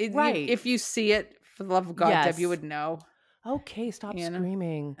them. Right. If you see it, for the love of God, Yes. Deb, you would know. Okay, stop You know?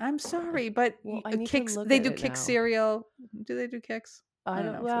 screaming. I'm sorry, but Well, I need to Kicks. look They at do it Kick now. cereal. Do they do Kicks? I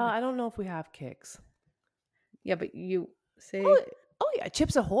don't know. I don't know if we have Kicks. Yeah, but you say. Oh yeah,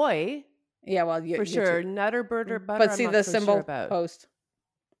 Chips Ahoy. Yeah, well, For sure. Nutter, Butter, Butter. But I'm see not the so symbol sure about. Post.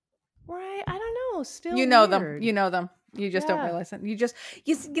 Right. I don't know. Still, You know weird. them. You know them. You just don't Yeah. realize it.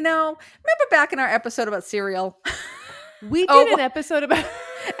 You know. Remember back in our episode about cereal? We did an episode about.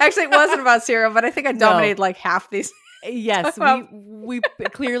 Actually, it wasn't about cereal, but I think I dominated like half these. Yes, we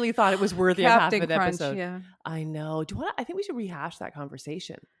clearly thought it was worthy of half an episode. Yeah, I know. Do you want? I think we should rehash that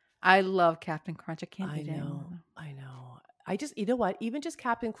conversation. I love Captain Crunch. I can't. I know. I just, you know what? Even just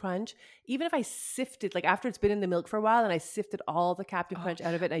Captain Crunch, even if I sifted, like after it's been in the milk for a while and I sifted all the Captain Crunch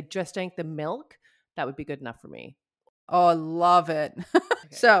out of it and I just drank the milk, that would be good enough for me. Oh, I love it. Okay.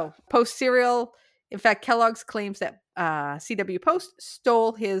 So, Post cereal. In fact, Kellogg's claims that CW Post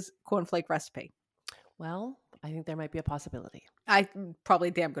stole his cornflake recipe. Well, I think there might be a possibility. Probably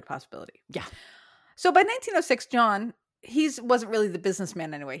a damn good possibility. Yeah. So by 1906, John, he wasn't really the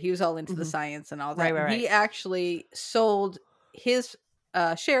businessman anyway. He was all into the science and all that. Right. He actually sold his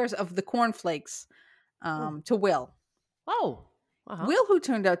shares of the cornflakes to Will. Oh. Uh-huh. Will, who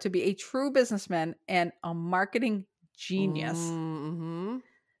turned out to be a true businessman and a marketing genius. Mm-hmm.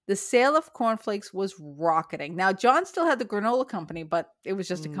 The sale of cornflakes was rocketing. Now, John still had the granola company, but it was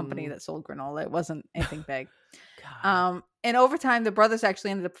just a company that sold granola. It wasn't anything big. And over time, the brothers actually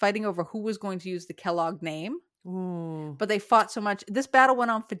ended up fighting over who was going to use the Kellogg name. But they fought so much. This battle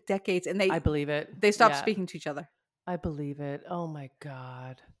went on for decades, and I believe it. They stopped speaking to each other. I believe it. Oh my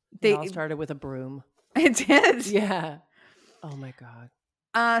God. They all started with a broom. It did. Yeah. Oh my God.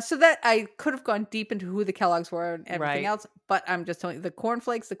 So that I could have gone deep into who the Kellogg's were and everything else, but I'm just telling you, the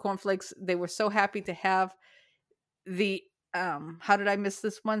cornflakes, they were so happy to have the, how did I miss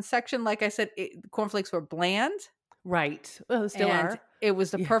this one section? Like I said, the cornflakes were bland. Right. Well, they still are. It was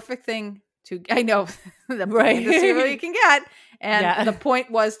the perfect thing to, I know, the cereal you can get. And the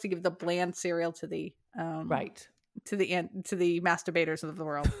point was to give the bland cereal to the, to the masturbators of the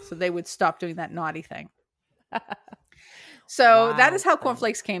world. So they would stop doing that naughty thing. So that is how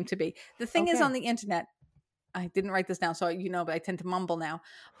cornflakes came to be. The thing is, on the internet, I didn't write this down, so but I tend to mumble now.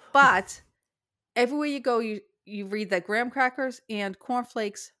 But everywhere you go, you read that graham crackers and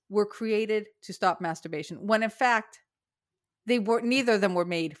cornflakes were created to stop masturbation, when in fact neither of them were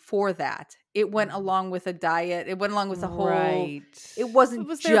made for that. It went along with a diet. It went along with the whole. Right. It wasn't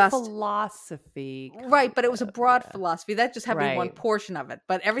just their philosophy, right? But it was a broad philosophy that just happened one portion of it.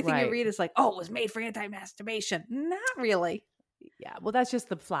 But everything you read is like, oh, it was made for anti-masturbation. Not really. Yeah, well, that's just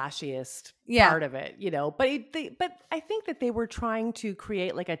the flashiest part of it, But I think that they were trying to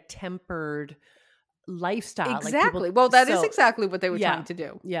create like a tempered lifestyle. Exactly. That is exactly what they were trying to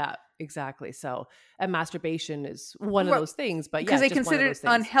do. Yeah, exactly. So, and masturbation is one of those things, but because they considered it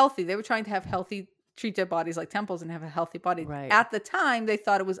unhealthy. They were trying to have treat their bodies like temples and have a healthy body. Right. At the time, they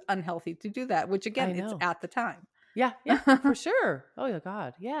thought it was unhealthy to do that, which again, it's at the time. Yeah, for sure. Oh, yeah,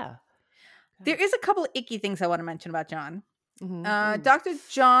 God. Yeah. There is a couple of icky things I want to mention about John. Dr.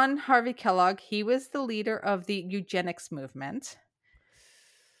 John Harvey Kellogg, he was the leader of the eugenics movement.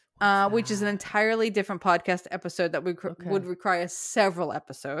 Which is an entirely different podcast episode that would require several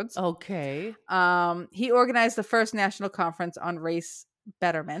episodes. Okay. He organized the first national conference on race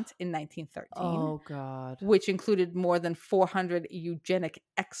betterment in 1913. Oh, God. Which included more than 400 eugenic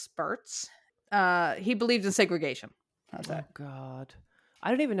experts. He believed in segregation. How's that? Oh, God. I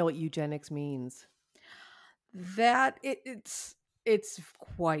don't even know what eugenics means. That it's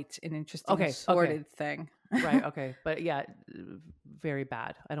quite an interesting sordid thing. Right. Okay. But yeah, very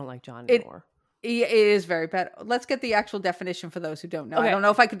bad. I don't like John anymore. It is very bad. Let's get the actual definition for those who don't know. Okay. I don't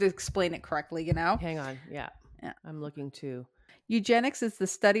know if I could explain it correctly, Hang on. Yeah. I'm looking too. Eugenics is the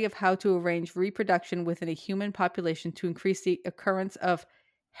study of how to arrange reproduction within a human population to increase the occurrence of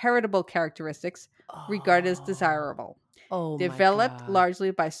heritable characteristics regarded as desirable. Developed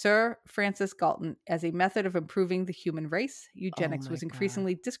largely by Sir Francis Galton as a method of improving the human race, eugenics was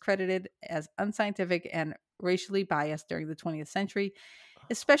increasingly discredited as unscientific and racially biased during the 20th century,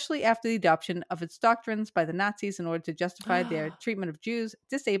 especially after the adoption of its doctrines by the Nazis in order to justify their treatment of Jews,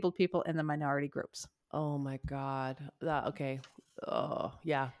 disabled people, and the minority groups. Oh my God. Okay. Oh,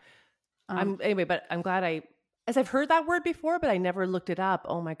 yeah. But I'm glad as I've heard that word before, but I never looked it up.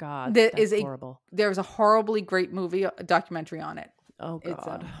 Oh my God. That's horrible. There's a horribly great documentary on it. Oh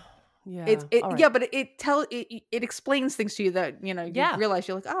God. Yeah. All right. Yeah, but it explains things to you that, you realize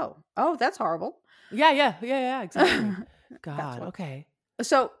you're like, oh, that's horrible. Yeah. Exactly. God. what- Okay.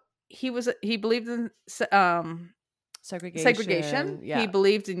 So he believed in segregation. Yeah. He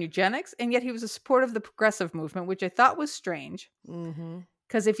believed in eugenics, and yet he was a supporter of the progressive movement, which I thought was strange. Mm-hmm.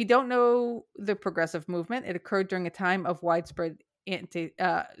 Because if you don't know the progressive movement, it occurred during a time of widespread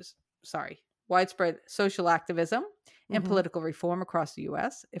social activism and political reform across the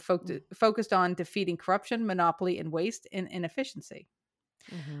U.S. It focused on defeating corruption, monopoly, and waste and inefficiency.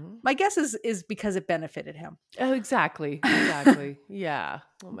 Mm-hmm. My guess is because it benefited him. Oh, exactly. Yeah.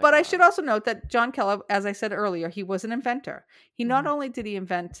 But God. I should also note that John Kellogg, as I said earlier, he was an inventor. He not only did he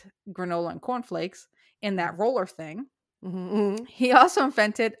invent granola and cornflakes and that roller thing, he also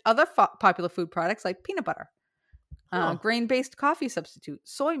invented other popular food products like peanut butter, grain-based coffee substitute,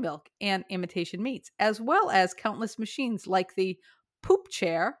 soy milk, and imitation meats, as well as countless machines like the poop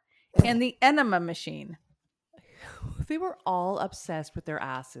chair and the enema machine. They were all obsessed with their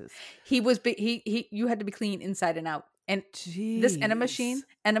asses. You had to be clean inside and out. And this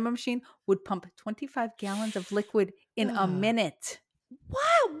enema machine would pump 25 gallons of liquid in a minute.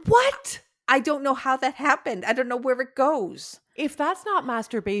 Wow, what? I don't know how that happened. I don't know where it goes. If that's not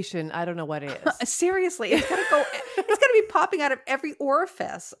masturbation, I don't know what is. Seriously, it's gotta be popping out of every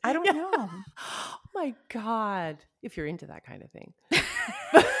orifice. I don't know. Oh my God. If you're into that kind of thing.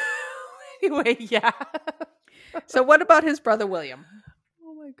 Anyway, yeah. So what about his brother William?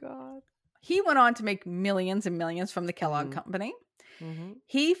 Oh my God. He went on to make millions and millions from the Kellogg Company. Mm-hmm.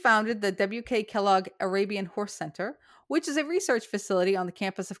 He founded the W.K. Kellogg Arabian Horse Center, which is a research facility on the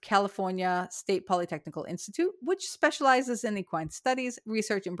campus of California State Polytechnical Institute, which specializes in equine studies,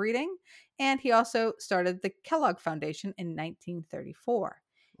 research, and breeding. And he also started the Kellogg Foundation in 1934.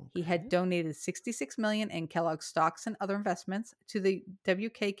 Okay. He had donated $66 million in Kellogg stocks and other investments to the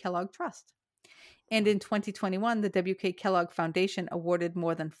W.K. Kellogg Trust. And in 2021, the W.K. Kellogg Foundation awarded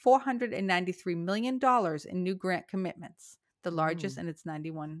more than $493 million in new grant commitments, the largest in its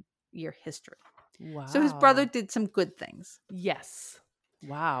 91-year history. Wow. So his brother did some good things. Yes.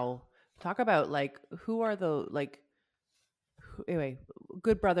 Wow. Talk about anyway,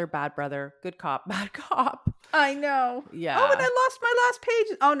 good brother, bad brother, good cop, bad cop. I know. Yeah. Oh, and I lost my last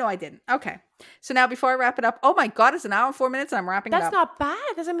page. Oh, no, I didn't. Okay. So now before I wrap it up, oh my God, it's an hour and 4 minutes and I'm wrapping it up. That's not bad.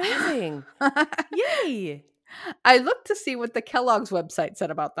 That's amazing. Yay. I looked to see what the Kellogg's website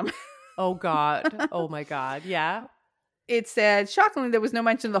said about them. Oh God. Oh my God. Yeah. It said, shockingly, there was no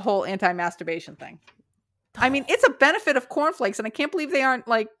mention of the whole anti-masturbation thing. I mean, it's a benefit of cornflakes, and I can't believe they aren't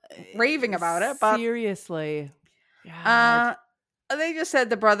raving about it. But seriously. They just said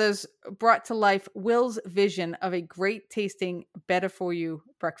the brothers brought to life Will's vision of a great tasting, better for you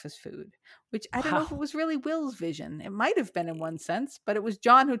breakfast food, which I don't know if it was really Will's vision. It might have been in one sense, but it was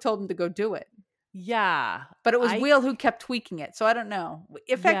John who told him to go do it. Yeah. But it was Will who kept tweaking it. So I don't know.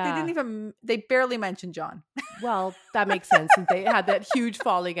 In fact, they barely mentioned John. Well, that makes sense since they had that huge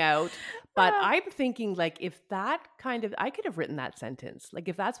falling out. But I'm thinking if that I could have written that sentence.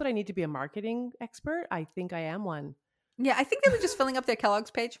 If that's what I need to be a marketing expert, I think I am one. Yeah, I think they were just filling up their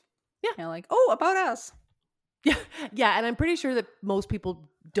Kellogg's page. Yeah. About us. Yeah, and I'm pretty sure that most people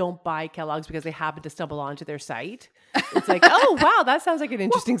don't buy Kellogg's because they happen to stumble onto their site. It's oh, wow, that sounds like an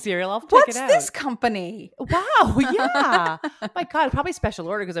interesting cereal. I'll check it out. What's this company? Wow, yeah. My God, probably special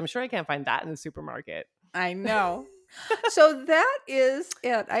order because I'm sure I can't find that in the supermarket. I know. So that is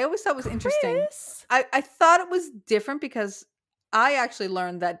it. I always thought it was interesting. I thought it was different because I actually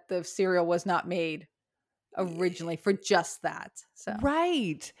learned that the cereal was not made originally for just that. So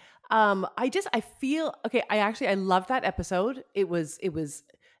right. I feel okay. I love that episode. There was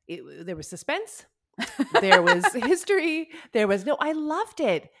suspense. There was history. I loved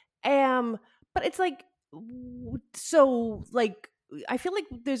it. But it's I feel like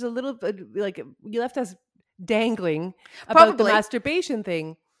there's a little bit you left us dangling about the masturbation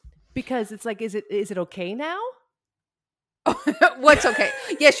thing because it's is it okay now? What's okay?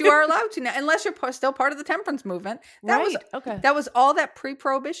 Yes, you are allowed to now, unless you're still part of the temperance movement. That was all that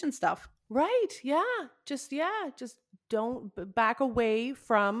pre-prohibition stuff. Right. Yeah. Just don't back away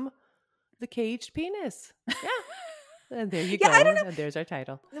from the caged penis. Yeah. And there you go. I don't know. And there's our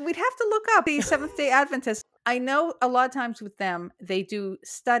title. We'd have to look up the Seventh-day Adventists. I know a lot of times with them, they do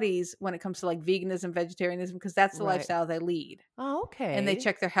studies when it comes to veganism, vegetarianism, because that's the lifestyle they lead. Oh, okay. And they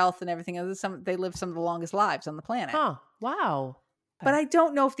check their health and everything. They live some of the longest lives on the planet. Huh. Wow. But I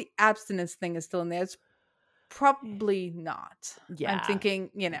don't know if the abstinence thing is still in there. It's probably not. Yeah. I'm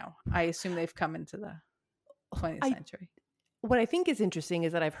thinking, I assume they've come into the 20th century. What I think is interesting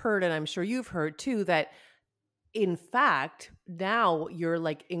is that I've heard, and I'm sure you've heard too, that in fact, now you're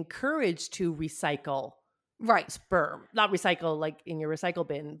like encouraged to recycle sperm, not recycle like in your recycle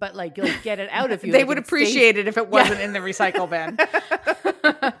bin, but like get it out of you. They would appreciate it if it wasn't in the recycle bin.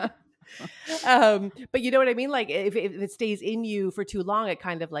 But you know what I mean? Like if it stays in you for too long, it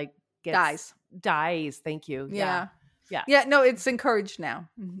kind of like dies. Thank you. Yeah. No, it's encouraged now.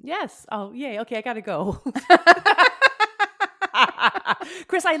 Yes. Oh, yay. Okay, I gotta go.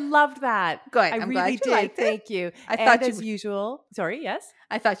 Chris, I loved that. Good. I'm really glad you did. liked it. Thank you. I thought as usual. Sorry. Yes.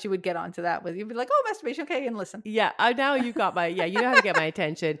 I thought you would get onto that with you'd be like, oh, masturbation, okay, and listen. Yeah. Now you got my. Yeah. You know how to get my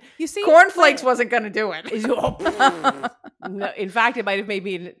attention. You see, Cornflakes wasn't going to do it. No, in fact, it might have made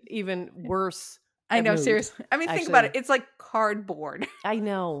me an even worse. I know, seriously. I mean, think about it. It's like cardboard. I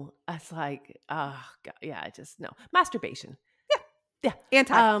know. It's like, God, yeah. No masturbation. Yeah.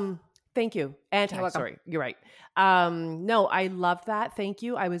 Anti. Thank you. Sorry, you're right. No, I love that. Thank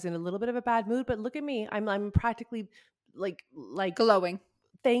you. I was in a little bit of a bad mood, but look at me. I'm practically like glowing.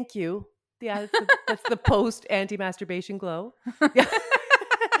 Thank you. Yeah, that's the post anti-masturbation glow.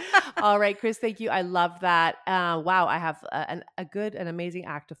 All right, Chris, thank you. I love that. Wow, I have a good and amazing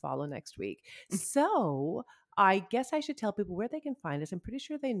act to follow next week. So I guess I should tell people where they can find us. I'm pretty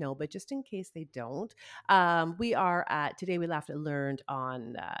sure they know, but just in case they don't, we are at Today We Laughed and Learned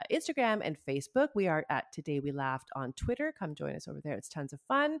on Instagram and Facebook. We are at Today We Laughed on Twitter. Come join us over there. It's tons of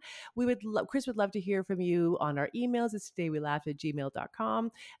fun. Chris would love to hear from you on our emails. It's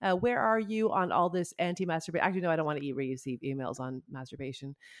todaywelaughed@gmail.com. Where are you on all this anti-masturbation? Actually, no, I don't want to receive emails on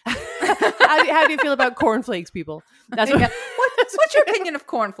masturbation. How do you feel about cornflakes, people? What's your opinion of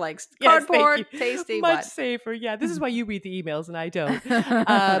cornflakes? Cardboard, tasty, much safer. Yeah, this is why you read the emails and I don't.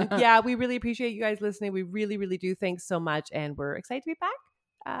 Yeah, we really appreciate you guys listening. We really, really do. Thanks so much, and we're excited to be back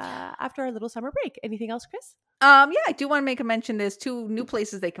after our little summer break. Anything else, Chris? Yeah, I do want to make a mention. There's 2 new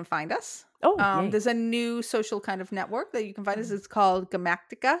places they can find us. There's a new social kind of network that you can find us. It's called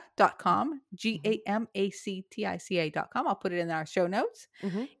Gamactica.com, GAMACTICA.com. I'll put it in our show notes.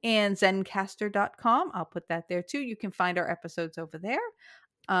 And Zencaster.com. I'll put that there too. You can find our episodes over there.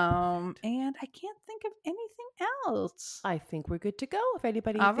 And I can't think of anything else. I think we're good to go. If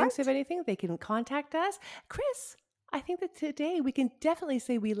anybody thinks of anything, they can contact us. Chris, I think that today we can definitely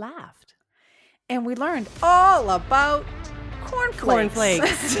say we laughed. And we learned all about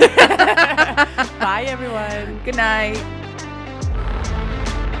cornflakes. Bye, everyone. Good night.